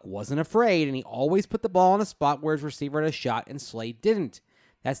 But Locke wasn't afraid, and he always put the ball in a spot where his receiver had a shot, and Slade didn't.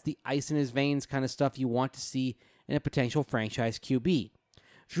 That's the ice in his veins kind of stuff you want to see in a potential franchise QB.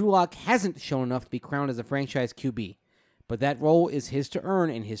 Drew Lock hasn't shown enough to be crowned as a franchise QB, but that role is his to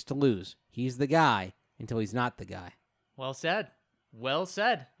earn and his to lose. He's the guy until he's not the guy. Well said. Well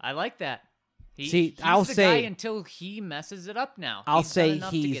said. I like that. I'll the say guy until he messes it up now. I'll He's done say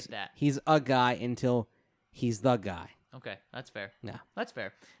enough to get that. he's a guy until he's the guy. Okay, that's fair. Yeah. That's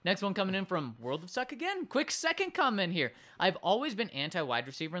fair. Next one coming in from World of Suck again. Quick second comment here. I've always been anti-wide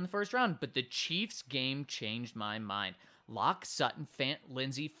receiver in the first round, but the Chiefs game changed my mind. Locke, Sutton, Fant,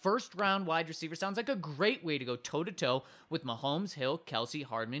 Lindsey, first-round wide receiver sounds like a great way to go toe-to-toe with Mahomes, Hill, Kelsey,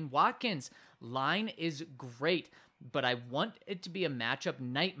 Hardman, Watkins. Line is great, but I want it to be a matchup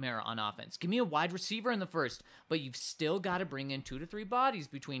nightmare on offense. Give me a wide receiver in the first, but you've still got to bring in 2 to 3 bodies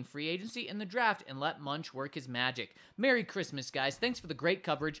between free agency and the draft and let Munch work his magic. Merry Christmas, guys. Thanks for the great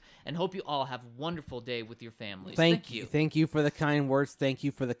coverage, and hope you all have a wonderful day with your families. Thank you. Thank you for the kind words. Thank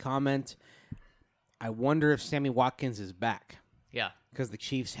you for the comment. I wonder if Sammy Watkins is back. Yeah. Because the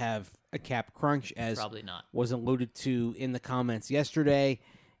Chiefs have a cap crunch, as Probably not. was alluded to in the comments yesterday.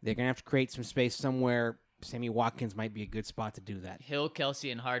 They're going to have to create some space somewhere. Sammy Watkins might be a good spot to do that. Hill,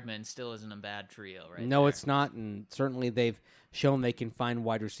 Kelsey, and Hardman still isn't a bad trio, right? No, there. it's not, and certainly they've shown they can find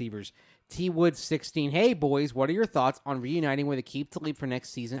wide receivers. T. Woods 16. Hey, boys, what are your thoughts on reuniting with Aqib Talib for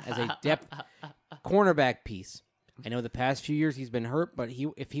next season as a depth cornerback piece? I know the past few years he's been hurt, but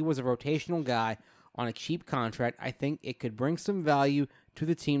if he was a rotational guy on a cheap contract, I think it could bring some value to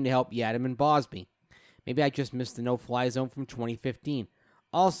the team to help Yadam and Bosby. Maybe I just missed the no-fly zone from 2015.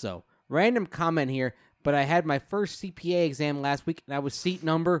 Also, random comment here, but I had my first CPA exam last week, and I was seat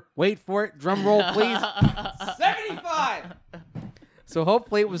number, wait for it, drum roll please, 75! So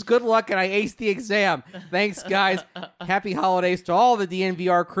hopefully it was good luck and I aced the exam. Thanks, guys. Happy holidays to all the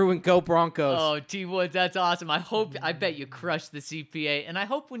DNVR crew and go Broncos. Oh, T. Woods, that's awesome. I bet you crushed the CPA. And I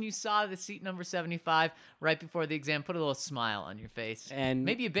hope when you saw the seat number 75 right before the exam, put a little smile on your face. And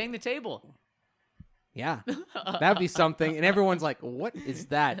maybe you bang the table. Yeah, that'd be something. And everyone's like, what is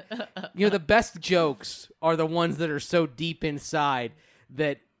that? You know, the best jokes are the ones that are so deep inside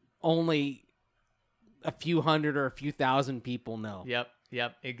that only a few hundred or a few thousand people know. Yep.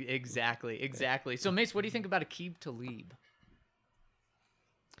 Exactly. So, Mace, what do you think about Aqib Talib?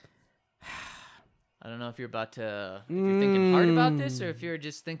 I don't know if you're thinking hard about this or if you're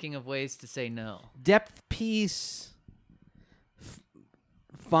just thinking of ways to say no. Depth piece,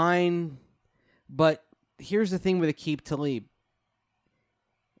 fine. But here's the thing with Aqib Talib.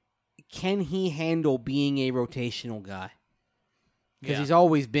 Can he handle being a rotational guy? Because he's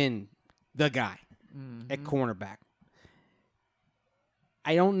always been the guy at cornerback.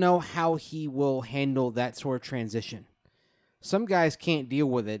 I don't know how he will handle that sort of transition. Some guys can't deal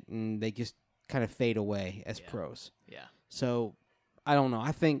with it, and they just kind of fade away as pros. Yeah. So, I don't know.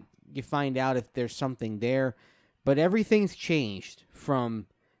 I think you find out if there's something there. But everything's changed from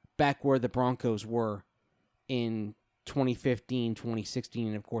back where the Broncos were in 2015, 2016,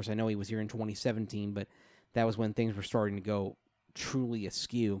 and of course I know he was here in 2017, but that was when things were starting to go truly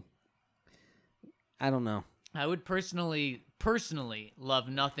askew. I don't know. I would personally love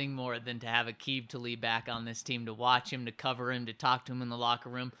nothing more than to have Aqib Talib back on this team, to watch him, to cover him, to talk to him in the locker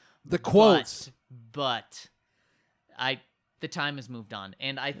room. The quotes. But the time has moved on,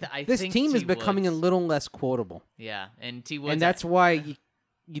 and I this think team is T. becoming Woods, a little less quotable. Yeah, and T. Woods, And that's why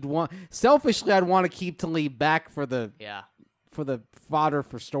you'd want, selfishly, I'd want to keep Talib back for the fodder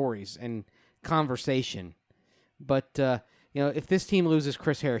for stories and conversation. But if this team loses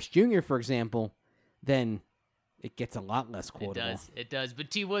Chris Harris Jr., for example, then it gets a lot less quotable. It does.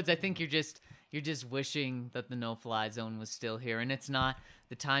 But T. Woods, I think you're just wishing that the no-fly zone was still here, and it's not.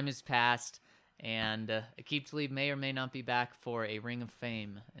 The time has passed, and Aqib Talib may or may not be back for a Ring of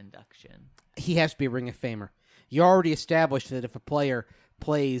Fame induction. He has to be a Ring of Famer. You already established that if a player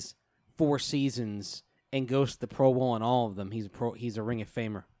plays 4 seasons and goes to the Pro Bowl in all of them, he's a Ring of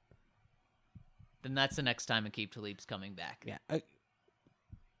Famer. Then that's the next time Aqib Talib's coming back. Yeah.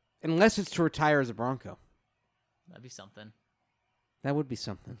 Unless it's to retire as a Bronco. That'd be something. That would be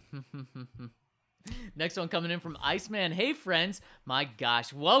something. Next one coming in from Iceman. Hey, friends. My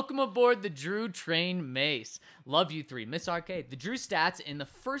gosh. Welcome aboard the Drew Train, Mace. Love you 3. Miss Arcade. The Drew stats in the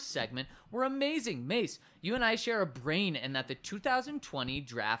first segment were amazing. Mace, you and I share a brain in that the 2020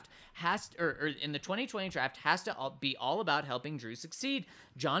 draft in the 2020 draft has to be all about helping Drew succeed.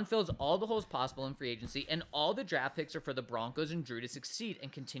 John fills all the holes possible in free agency, and all the draft picks are for the Broncos and Drew to succeed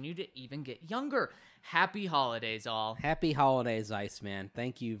and continue to even get younger. Happy holidays, all. Happy holidays, Iceman.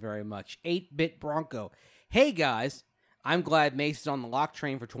 Thank you very much. 8-Bit Bronco. Hey, guys. I'm glad Mace is on the lock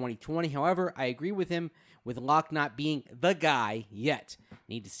train for 2020. However, I agree with him with Locke not being the guy yet.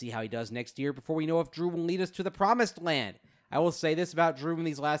 Need to see how he does next year before we know if Drew will lead us to the promised land. I will say this about Drew in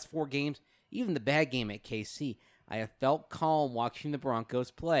these last 4 games, even the bad game at KC. I have felt calm watching the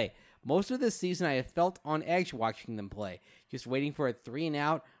Broncos play. Most of this season, I have felt on edge watching them play, just waiting for a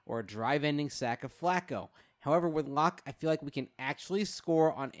 3-and-out or a drive-ending sack of Flacco. However, with Locke, I feel like we can actually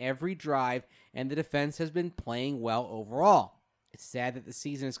score on every drive, and the defense has been playing well overall. It's sad that the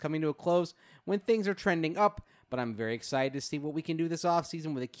season is coming to a close when things are trending up, but I'm very excited to see what we can do this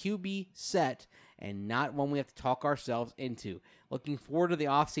offseason with a QB set and not one we have to talk ourselves into. Looking forward to the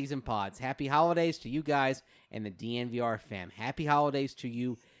offseason pods. Happy holidays to you guys and the DNVR fam. Happy holidays to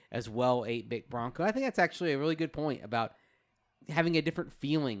you as well, 8-Bit Bronco. I think that's actually a really good point about having a different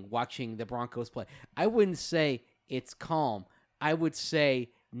feeling watching the Broncos play. I wouldn't say it's calm. I would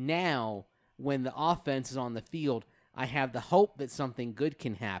say now, when the offense is on the field, I have the hope that something good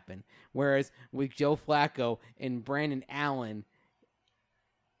can happen. Whereas with Joe Flacco and Brandon Allen,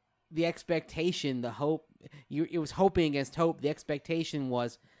 the expectation, the hope, it was hoping against hope. The expectation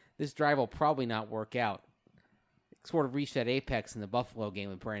was this drive will probably not work out. It sort of reached that apex in the Buffalo game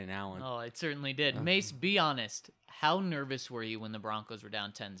with Brandon Allen. Oh, it certainly did. Mace, be honest. How nervous were you when the Broncos were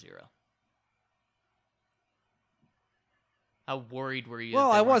down 10-0? How worried were you?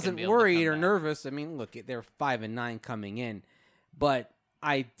 Well, I wasn't worried or nervous. I mean, look, they're 5-9 coming in, but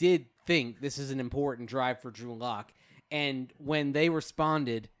I did think this is an important drive for Drew Lock. And when they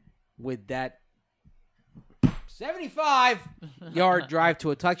responded with that 75-yard drive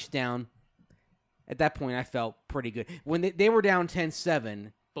to a touchdown, at that point I felt pretty good. When they were down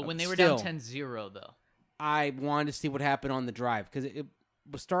 10-7, but when they were down 10-0, though, I wanted to see what happened on the drive because it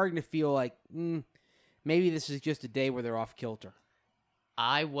was starting to feel like maybe this is just a day where they're off kilter.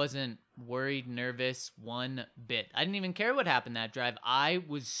 I wasn't worried, nervous one bit. I didn't even care what happened that drive. I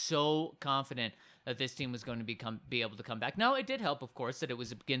was so confident that this team was going to be able to come back. Now, it did help, of course, that it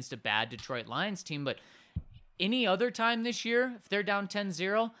was against a bad Detroit Lions team, but any other time this year, if they're down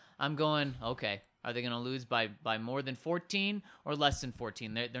 10-0, I'm going, okay, are they going to lose by more than 14 or less than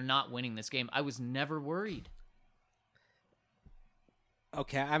 14? They're not winning this game. I was never worried.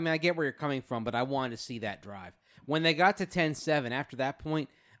 Okay, I mean, I get where you're coming from, but I wanted to see that drive. When they got to 10-7, after that point,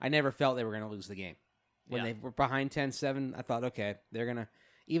 I never felt they were going to lose the game. When they were behind 10-7, I thought, okay, they're going to,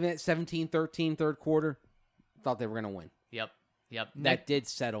 even at 17-13 third quarter, thought they were going to win. Yep. That did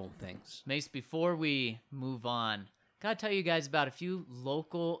settle things. Mace, before we move on, got to tell you guys about a few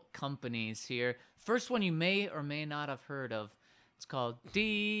local companies here. First one you may or may not have heard of. It's called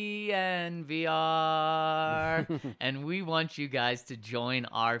DNVR, and we want you guys to join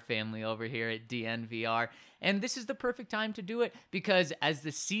our family over here at DNVR. And this is the perfect time to do it because as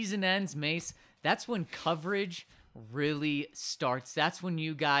the season ends, Mace, that's when coverage really starts. That's when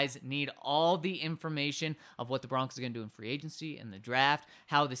you guys need all the information of what the Broncos are going to do in free agency and the draft,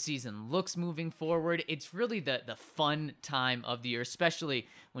 how the season looks moving forward. It's really the fun time of the year, especially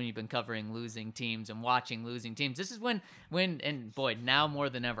when you've been covering losing teams and watching losing teams. This is when and boy, now more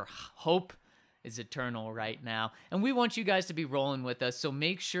than ever, hope is eternal right now. And we want you guys to be rolling with us. So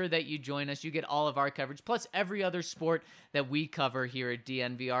make sure that you join us. You get all of our coverage, plus every other sport that we cover here at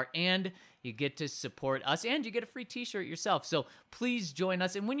DNVR. And you get to support us, and you get a free t-shirt yourself. So please join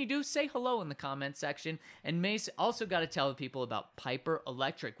us. And when you do, say hello in the comment section. And Mace also got to tell the people about Piper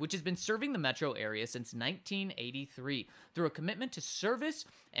Electric, which has been serving the metro area since 1983. Through a commitment to service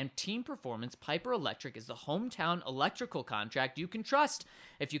and team performance, Piper Electric is the hometown electrical contract you can trust.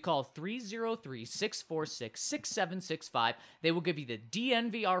 If you call 303-646-6765, they will give you the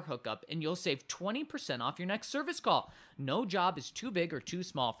DNVR hookup, and you'll save 20% off your next service call. No job is too big or too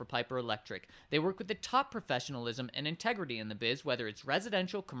small for Piper Electric. They work with the top professionalism and integrity in the biz, whether it's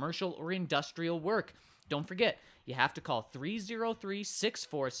residential, commercial, or industrial work. Don't forget, you have to call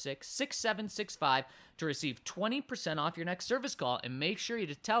 303-646-6765 to receive 20% off your next service call, and make sure you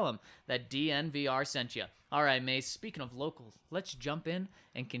tell them that DNVR sent you. All right, Mace, speaking of locals, let's jump in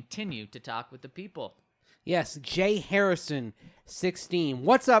and continue to talk with the people. Yes, Jay Harrison, 16.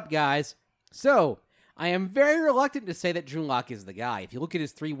 What's up, guys? So, I am very reluctant to say that Drew Lock is the guy. If you look at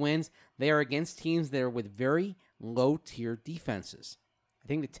his 3 wins, they are against teams that are with very low-tier defenses. I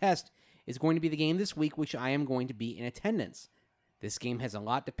think the test is going to be the game this week, which I am going to be in attendance. This game has a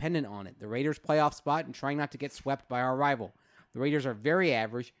lot dependent on it. The Raiders' playoff spot and trying not to get swept by our rival. The Raiders are very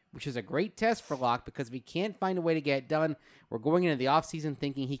average, which is a great test for Locke because if he can't find a way to get it done, we're going into the offseason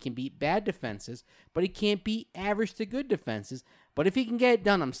thinking he can beat bad defenses, but he can't beat average to good defenses. But if he can get it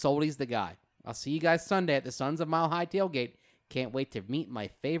done, I'm sold he's the guy. I'll see you guys Sunday at the Sons of Mile High tailgate. Can't wait to meet my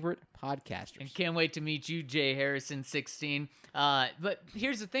favorite podcasters. And can't wait to meet you, Jay Harrison 16. But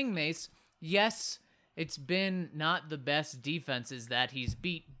here's the thing, Mace. Yes, it's been not the best defenses that he's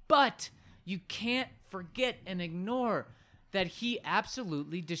beat, but you can't forget and ignore that he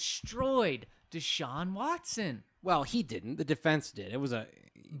absolutely destroyed Deshaun Watson. Well, he didn't. The defense did. It was a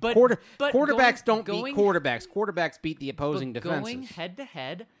But quarterbacks don't going, beat quarterbacks. Quarterbacks beat the opposing but defenses. going head to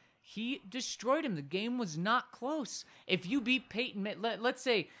head, he destroyed him. The game was not close. If you beat Peyton, let's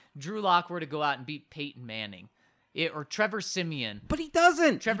say Drew Lock were to go out and beat Peyton Manning, or Trevor Siemian. But he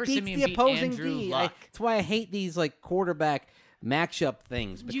doesn't. Trevor he beats Siemian the beat opposing Andrew D. Luck. That's why I hate these quarterback matchup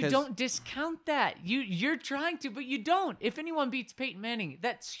things. Because You don't discount that. You're trying to, but you don't. If anyone beats Peyton Manning,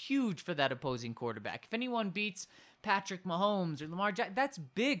 that's huge for that opposing quarterback. If anyone beats Patrick Mahomes or Lamar Jackson, that's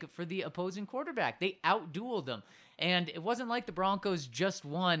big for the opposing quarterback. They outdueled them. And it wasn't like the Broncos just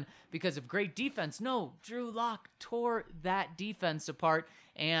won because of great defense. No, Drew Lock tore that defense apart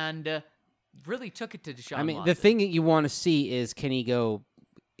and really took it to Deshaun Watson. the thing that you want to see is, can he go,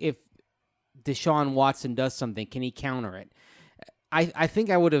 if Deshaun Watson does something, can he counter it? I think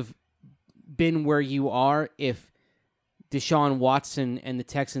I would have been where you are if Deshaun Watson and the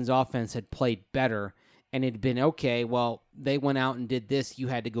Texans offense had played better and it'd been, okay, well, they went out and did this, you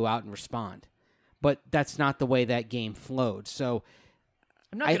had to go out and respond. But that's not the way that game flowed. So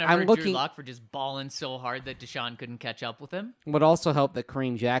I'm not going to hurt Drew Lock for just balling so hard that Deshaun couldn't catch up with him. What also helped that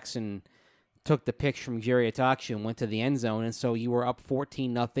Kareem Jackson took the pitch from Jerry Ataksha and went to the end zone, and so you were up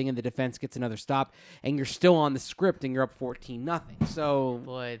 14-0, and the defense gets another stop, and you're still on the script, and you're up 14-0. So,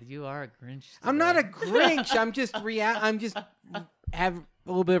 boy, you are a Grinch today. I'm not a Grinch. I'm just have a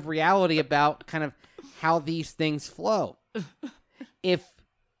little bit of reality about kind of how these things flow. If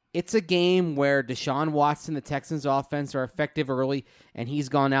it's a game where Deshaun Watson, the Texans offense, are effective early, and he's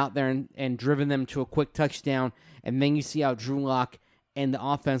gone out there and driven them to a quick touchdown, and then you see how Drew Lock and the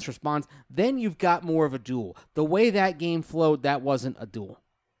offense responds, then you've got more of a duel. The way that game flowed, that wasn't a duel.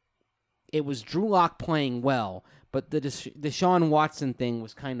 It was Drew Lock playing well, but the Deshaun Watson thing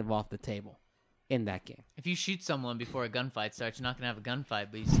was kind of off the table in that game. If you shoot someone before a gunfight starts, you're not going to have a gunfight,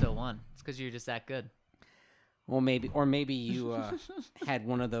 but you still won. It's because you're just that good. Well, maybe you had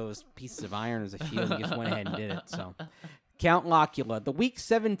one of those pieces of iron as a shield and just went ahead and did it. So, Count Locula, the Week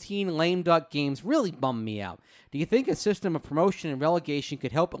 17 lame duck games really bummed me out. Do you think a system of promotion and relegation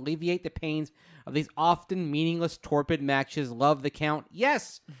could help alleviate the pains of these often meaningless, torpid matches? Love the count.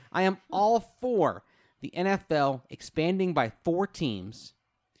 Yes, I am all for the NFL expanding by 4 teams,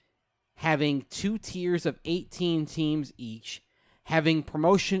 having 2 tiers of 18 teams each, having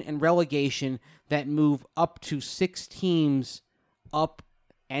promotion and relegation that move up to 6 teams up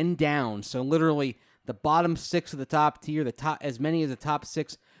and down. So literally the bottom 6 of the top tier, as many as the top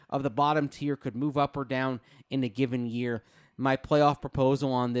 6 of the bottom tier could move up or down in a given year. My playoff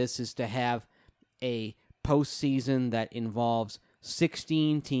proposal on this is to have a postseason that involves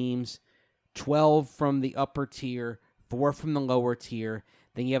 16 teams, 12 from the upper tier, 4 from the lower tier.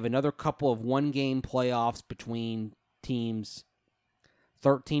 Then you have another couple of one-game playoffs between teams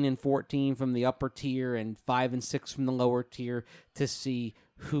 13 and 14 from the upper tier and 5 and 6 from the lower tier to see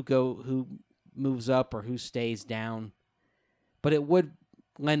who moves up or who stays down. But it would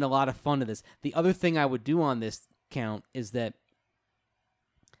lend a lot of fun to this. The other thing I would do on this count is that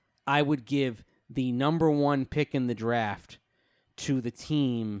I would give the number 1 pick in the draft to the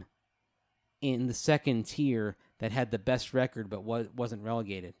team in the second tier that had the best record but wasn't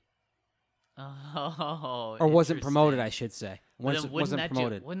relegated. Oh, or wasn't promoted, I should say. Wasn't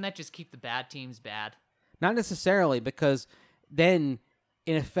promoted. Wouldn't that just keep the bad teams bad? Not necessarily, because then,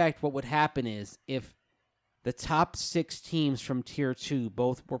 in effect, what would happen is if the top 6 teams from Tier 2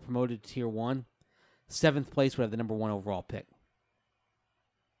 both were promoted to Tier 1, 7th place would have the number 1 overall pick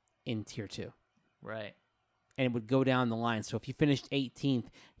in Tier 2. Right. And it would go down the line. So if you finished 18th,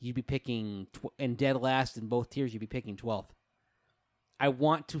 you'd be picking, and dead last in both tiers, you'd be picking 12th. I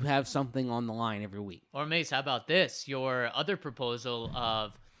want to have something on the line every week. Or Mace, how about this? Your other proposal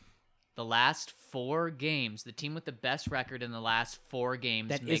of the last 4 games, the team with the best record in the last 4 games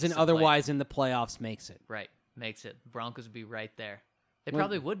that makes isn't the otherwise in the playoffs makes it. Right, makes it. The Broncos would be right there. They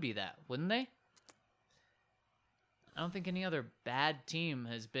probably would be that, wouldn't they? I don't think any other bad team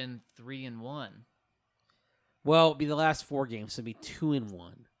has been 3-1. Well, it'd be the last 4 games, so it'd be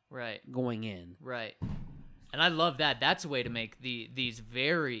 2-1. Right. Going in. Right. And I love that. That's a way to make these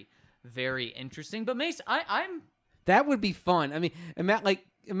very, very interesting. But Mace, I'm that would be fun. I mean,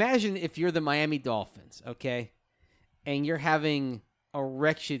 imagine if you're the Miami Dolphins, okay, and you're having a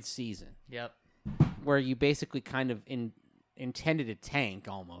wretched season. Yep. Where you basically kind of intended to tank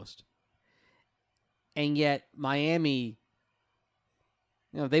almost, and yet Miami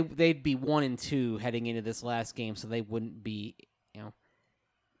they'd be 1-2 heading into this last game, so they wouldn't be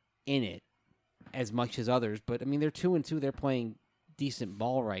in it as much as others. But I mean, they're 2-2. They're playing decent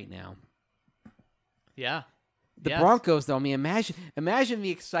ball right now. Yeah. The Broncos, though, I mean, imagine the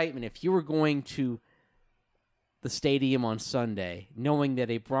excitement if you were going to the stadium on Sunday, knowing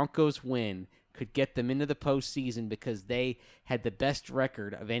that a Broncos win could get them into the postseason because they had the best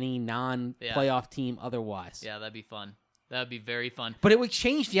record of any non-playoff team otherwise. Yeah, that'd be fun. That would be very fun. But it would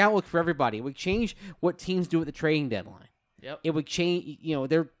change the outlook for everybody. It would change what teams do at the trading deadline. Yep. It would change,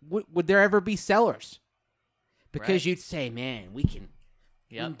 would there ever be sellers? Because Right. You'd say, man, we can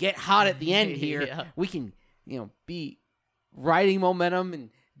get hot at the end here. Yeah. We can, be riding momentum and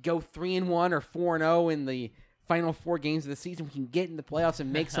go 3-1 or 4-0 in the final 4 games of the season. We can get in the playoffs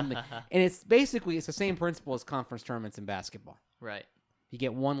and make something. And it's the same principle as conference tournaments in basketball. Right. You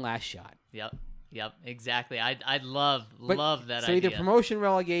get one last shot. Yep, exactly. I'd love that so idea. either promotion,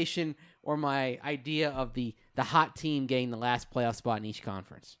 relegation, or my idea of the hot team getting the last playoff spot in each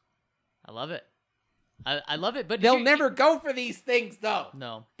conference. I love it. I love it, but They'll never go for these things, though.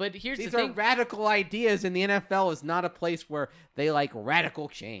 No, but here's These the thing. are radical ideas, and the NFL is not a place where they like radical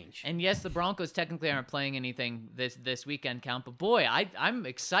change. And yes, the Broncos technically aren't playing anything this weekend, Count. But boy, I'm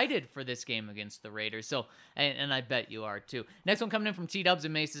excited for this game against the Raiders. So, and I bet you are too. Next one coming in from T-Dubs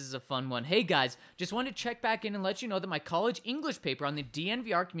and Mace. This is a fun one. Hey guys, just wanted to check back in and let you know that my college English paper on the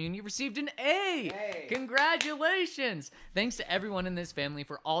DNVR community received an A. Hey. Congratulations! Thanks to everyone in this family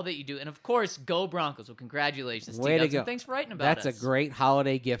for all that you do, and of course, go Broncos. Well, congratulations, Way to T-Dubs, go. and thanks for writing about That's us. a great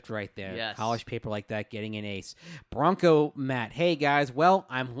holiday gift right there. Yes. College paper like that, getting an ace. Bronco Matt, hey guys, well,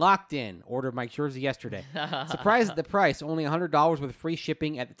 I'm locked in. Ordered my jersey yesterday. Surprised at the price, only $100 with free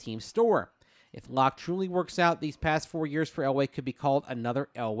shipping at the team store. If Locke truly works out, these past 4 years for Elway could be called another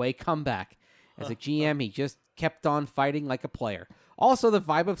Elway comeback. As a GM, he just kept on fighting like a player. Also, the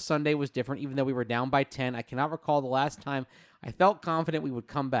vibe of Sunday was different, even though we were down by 10. I cannot recall the last time I felt confident we would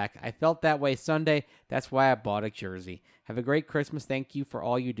come back. I felt that way Sunday. That's why I bought a jersey. Have a great Christmas. Thank you for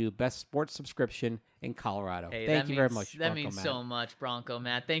all you do. Best sports subscription in Colorado. Hey, Thank you very much, That Bronco means Matt. so much, Bronco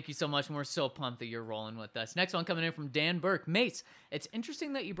Matt. Thank you so much. And we're so pumped that you're rolling with us. Next one coming in from Dan Burke. Mace, it's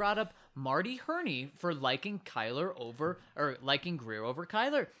interesting that you brought up Marty Herney for liking Greer over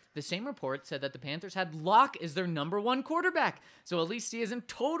Kyler. The same report said that the Panthers had Locke as their number 1 quarterback. So at least he isn't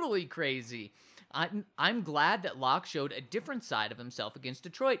totally crazy. I'm glad that Locke showed a different side of himself against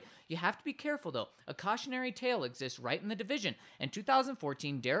Detroit. You have to be careful, though. A cautionary tale exists right in the division. In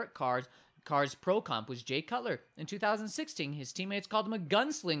 2014, Derek Carr's pro comp was Jay Cutler. In 2016, his teammates called him a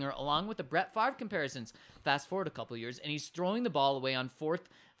gunslinger along with the Brett Favre comparisons. Fast forward a couple years, and he's throwing the ball away on fourth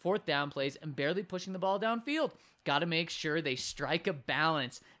down plays and barely pushing the ball downfield. Got to make sure they strike a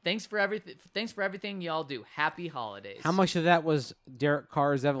balance. Thanks for everything y'all do. Happy holidays. How much of that was Derek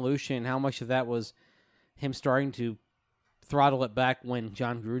Carr's evolution? How much of that was him starting to throttle it back when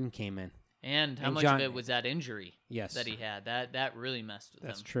John Gruden came in? And how much John- of it was that injury Yes. that he had? That really messed with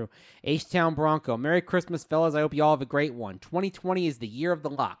That's him. true. H-Town Bronco. Merry Christmas, fellas. I hope you all have a great one. 2020 is the year of the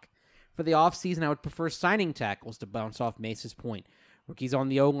lock. For the offseason, I would prefer signing tackles to bounce off Mace's point. Rookies on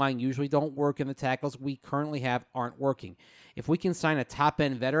the O-line usually don't work, and the tackles we currently have aren't working. If we can sign a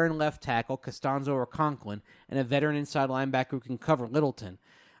top-end veteran left tackle, Costanzo or Conklin, and a veteran inside linebacker who can cover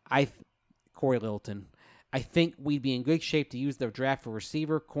Corey Littleton, I think we'd be in good shape to use the draft for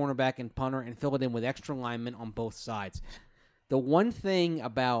receiver, cornerback, and punter and fill it in with extra linemen on both sides. The one thing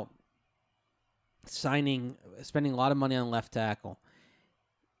about spending a lot of money on left tackle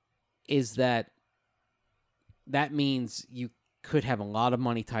is that means you could have a lot of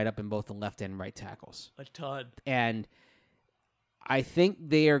money tied up in both the left and right tackles. A ton. And I think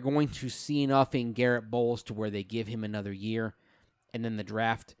they are going to see enough in Garrett Bowles to where they give him another year, and then the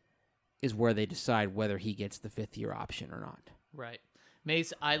draft is where they decide whether he gets the 5th-year option or not. Right.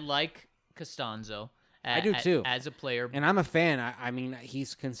 Mace, I like Costanzo. I do too. As a player. And I'm a fan. I mean,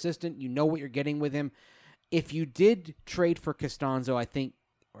 he's consistent. You know what you're getting with him. If you did trade for Costanzo,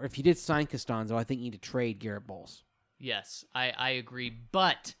 if you did sign Costanzo, I think you need to trade Garrett Bowles. Yes, I agree.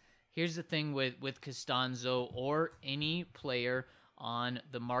 But here's the thing with Costanzo or any player on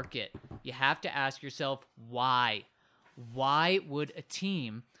the market. You have to ask yourself, why? Why would a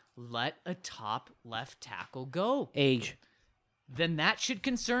team let a top left tackle go? Age. Then that should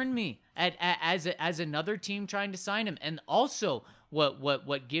concern me as another team trying to sign him. And also,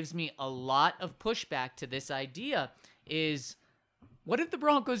 what gives me a lot of pushback to this idea is, what if the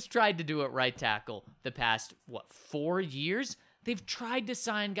Broncos tried to do it right tackle the past 4 years? They've tried to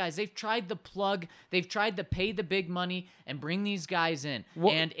sign guys. They've tried the plug. They've tried to pay the big money and bring these guys in.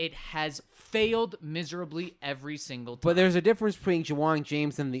 And it has failed miserably every single time. But there's a difference between Ja'Wuan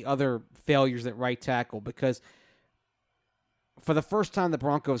James and the other failures at right tackle, because for the first time, the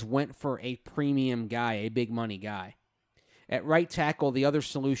Broncos went for a premium guy, a big money guy. At right tackle, the other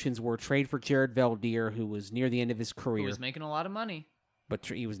solutions were trade for Jared Veldheer, who was near the end of his career. Who was making a lot of money. But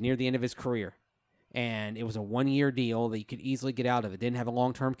he was near the end of his career. And it was a one-year deal that you could easily get out of. It didn't have a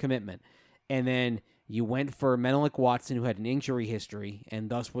long-term commitment. And then you went for Menelik Watson, who had an injury history, and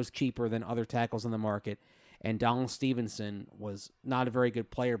thus was cheaper than other tackles on the market. And Donald Stevenson was not a very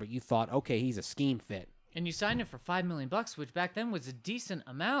good player, but you thought, okay, he's a scheme fit. And you signed him for $5 million, which back then was a decent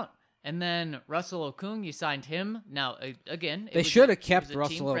amount. And then Russell Okung, you signed him. Now, again, they should have kept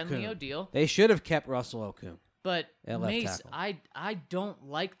Russell Okung. Deal. They should have kept Russell Okung. But Mace, I don't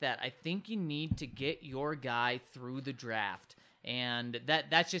like that. I think you need to get your guy through the draft. And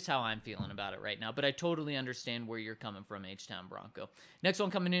that's just how I'm feeling about it right now. But I totally understand where you're coming from, H-Town Bronco. Next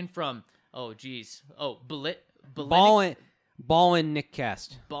one coming in from, Ballin Nick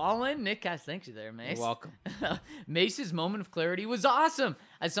Cast. Ballin Nick Cast. Thank you there, Mace. You're welcome. Mace's moment of clarity was awesome.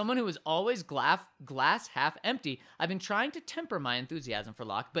 As someone who is always glass half empty, I've been trying to temper my enthusiasm for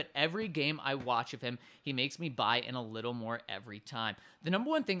Locke, but every game I watch of him, he makes me buy in a little more every time. The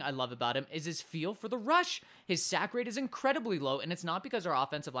number one thing I love about him is his feel for the rush. His sack rate is incredibly low, and it's not because our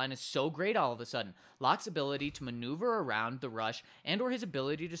offensive line is so great all of a sudden. Locke's ability to maneuver around the rush and or his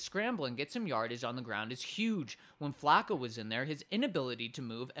ability to scramble and get some yardage on the ground is huge. When Flacco was in there, his inability to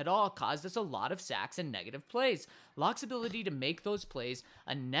move at all caused us a lot of sacks and negative plays. Locke's ability to make those plays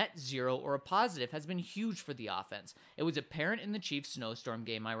a net zero or a positive has been huge for the offense. It was apparent in the Chiefs snowstorm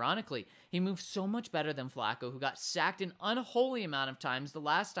game, ironically. He moved so much better than Flacco, who got sacked an unholy amount of times the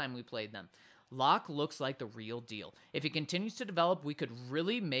last time we played them. Locke looks like the real deal. If he continues to develop, we could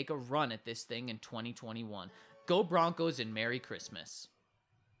really make a run at this thing in 2021. Go Broncos and Merry Christmas.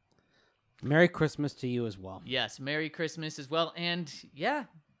 Merry Christmas to you as well. Yes, Merry Christmas as well. And yeah,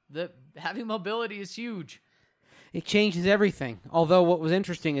 having mobility is huge. It changes everything. Although what was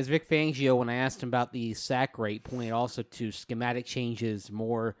interesting is Vic Fangio, when I asked him about the sack rate, pointed also to schematic changes,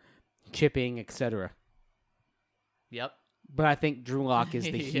 more chipping, etc. Yep. But I think Drew Lock is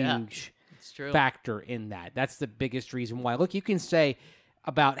the huge factor in that. That's the biggest reason why. Look, you can say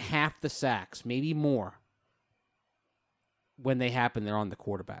about half the sacks, maybe more, when they happen, they're on the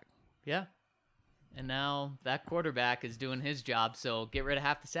quarterback. Yeah. And now that quarterback is doing his job, so get rid of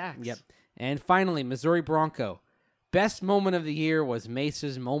half the sacks. Yep. And finally, Missouri Bronco. Best moment of the year was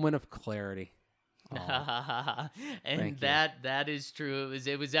Mace's moment of clarity. And that is true.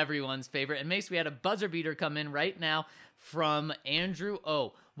 It was everyone's favorite. And Mace, we had a buzzer beater come in right now from Andrew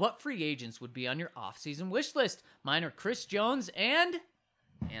O. What free agents would be on your offseason wish list? Mine are Chris Jones and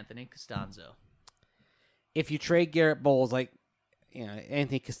Anthony Costanzo. If you trade Garrett Bowles, like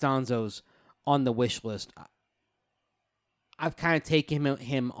Anthony Costanzo's on the wish list, I've kind of taken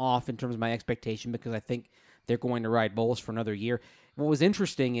him off in terms of my expectation because I think they're going to ride Bowles for another year. What was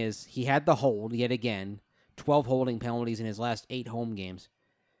interesting is he had the hold yet again, 12 holding penalties in his last 8 home games.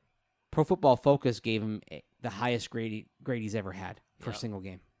 Pro Football Focus gave him the highest grade he's ever had for a single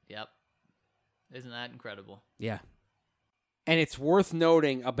game. Yep. Isn't that incredible? Yeah. And it's worth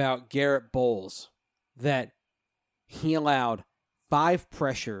noting about Garrett Bowles that he allowed 5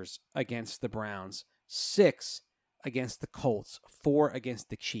 pressures against the Browns, 6 against the Colts, 4 against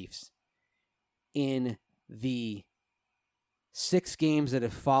the Chiefs. In the 6 games that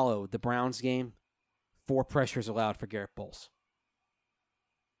have followed the Browns game, 4 pressures allowed for Garrett Bowles.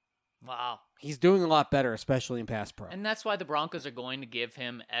 Wow. He's doing a lot better, especially in pass pro. And that's why the Broncos are going to give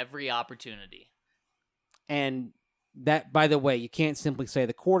him every opportunity. And that, by the way, you can't simply say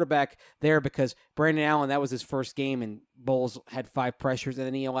the quarterback there because Brandon Allen, that was his first game, and Bowles had 5 pressures, and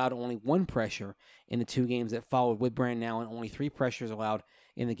then he allowed only 1 pressure in the 2 games that followed with Brandon Allen, only 3 pressures allowed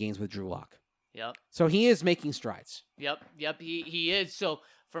in the games with Drew Lock. Yep. So he is making strides. Yep, he is. So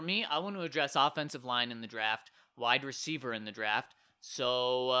for me, I want to address offensive line in the draft, wide receiver in the draft.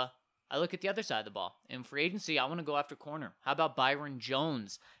 So I look at the other side of the ball. In free agency, I want to go after corner. How about Byron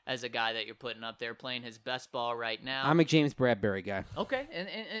Jones as a guy that you're putting up there playing his best ball right now? I'm a James Bradbury guy. Okay,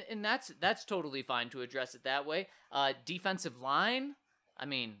 and that's totally fine to address it that way. Defensive line, I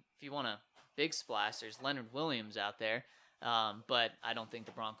mean, if you want a big splash, there's Leonard Williams out there. But I don't think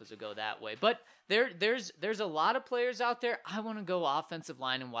the Broncos will go that way. But there's a lot of players out there. I want to go offensive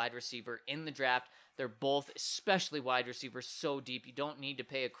line and wide receiver in the draft. They're both, especially wide receivers, so deep. You don't need to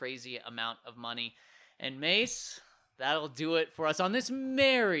pay a crazy amount of money. And Mace, that'll do it for us on this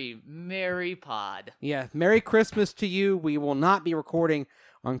merry, merry pod. Yeah, Merry Christmas to you. We will not be recording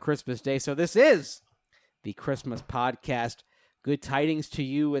on Christmas Day, so this is the Christmas podcast. Good tidings to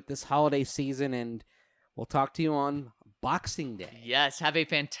you at this holiday season, and we'll talk to you on Boxing Day. Yes, have a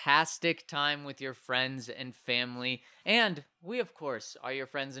fantastic time with your friends and family. And we, of course, are your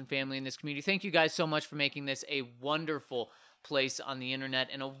friends and family in this community. Thank you guys so much for making this a wonderful place on the internet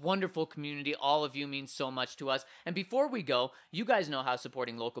and a wonderful community. All of you mean so much to us. And before we go, you guys know how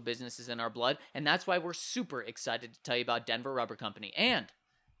supporting local business is in our blood, and that's why we're super excited to tell you about Denver Rubber Company. And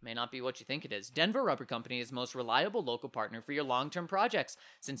may not be what you think it is. Denver Rubber Company is the most reliable local partner for your long-term projects.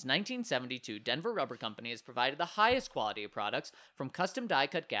 Since 1972, Denver Rubber Company has provided the highest quality of products, from custom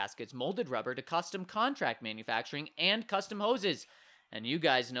die-cut gaskets, molded rubber, to custom contract manufacturing and custom hoses. And you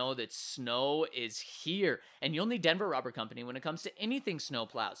guys know that snow is here, and you'll need Denver Rubber Company when it comes to anything snow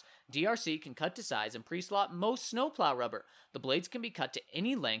plows. DRC can cut to size and pre-slot most snowplow rubber. The blades can be cut to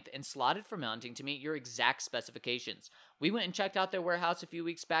any length and slotted for mounting to meet your exact specifications. We went and checked out their warehouse a few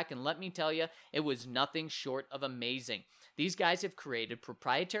weeks back, and let me tell you, it was nothing short of amazing. These guys have created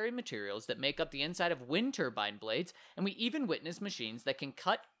proprietary materials that make up the inside of wind turbine blades, and we even witnessed machines that can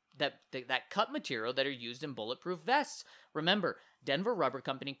cut that cut material that are used in bulletproof vests. Remember, Denver Rubber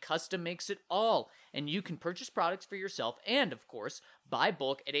Company custom makes it all, and you can purchase products for yourself and, of course, buy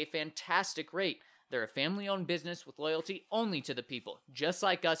bulk at a fantastic rate. They're a family-owned business with loyalty only to the people, just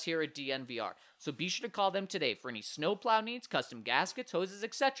like us here at DNVR. So be sure to call them today for any snowplow needs, custom gaskets, hoses,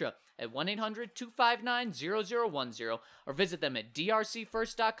 etc. at 1-800-259-0010 or visit them at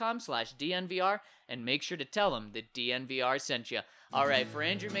drcfirst.com/DNVR and make sure to tell them that DNVR sent you. All right, for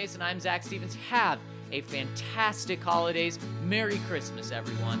Andrew Mason, I'm Zach Stevens. Have a fantastic holidays. Merry Christmas,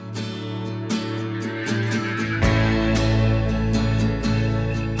 everyone.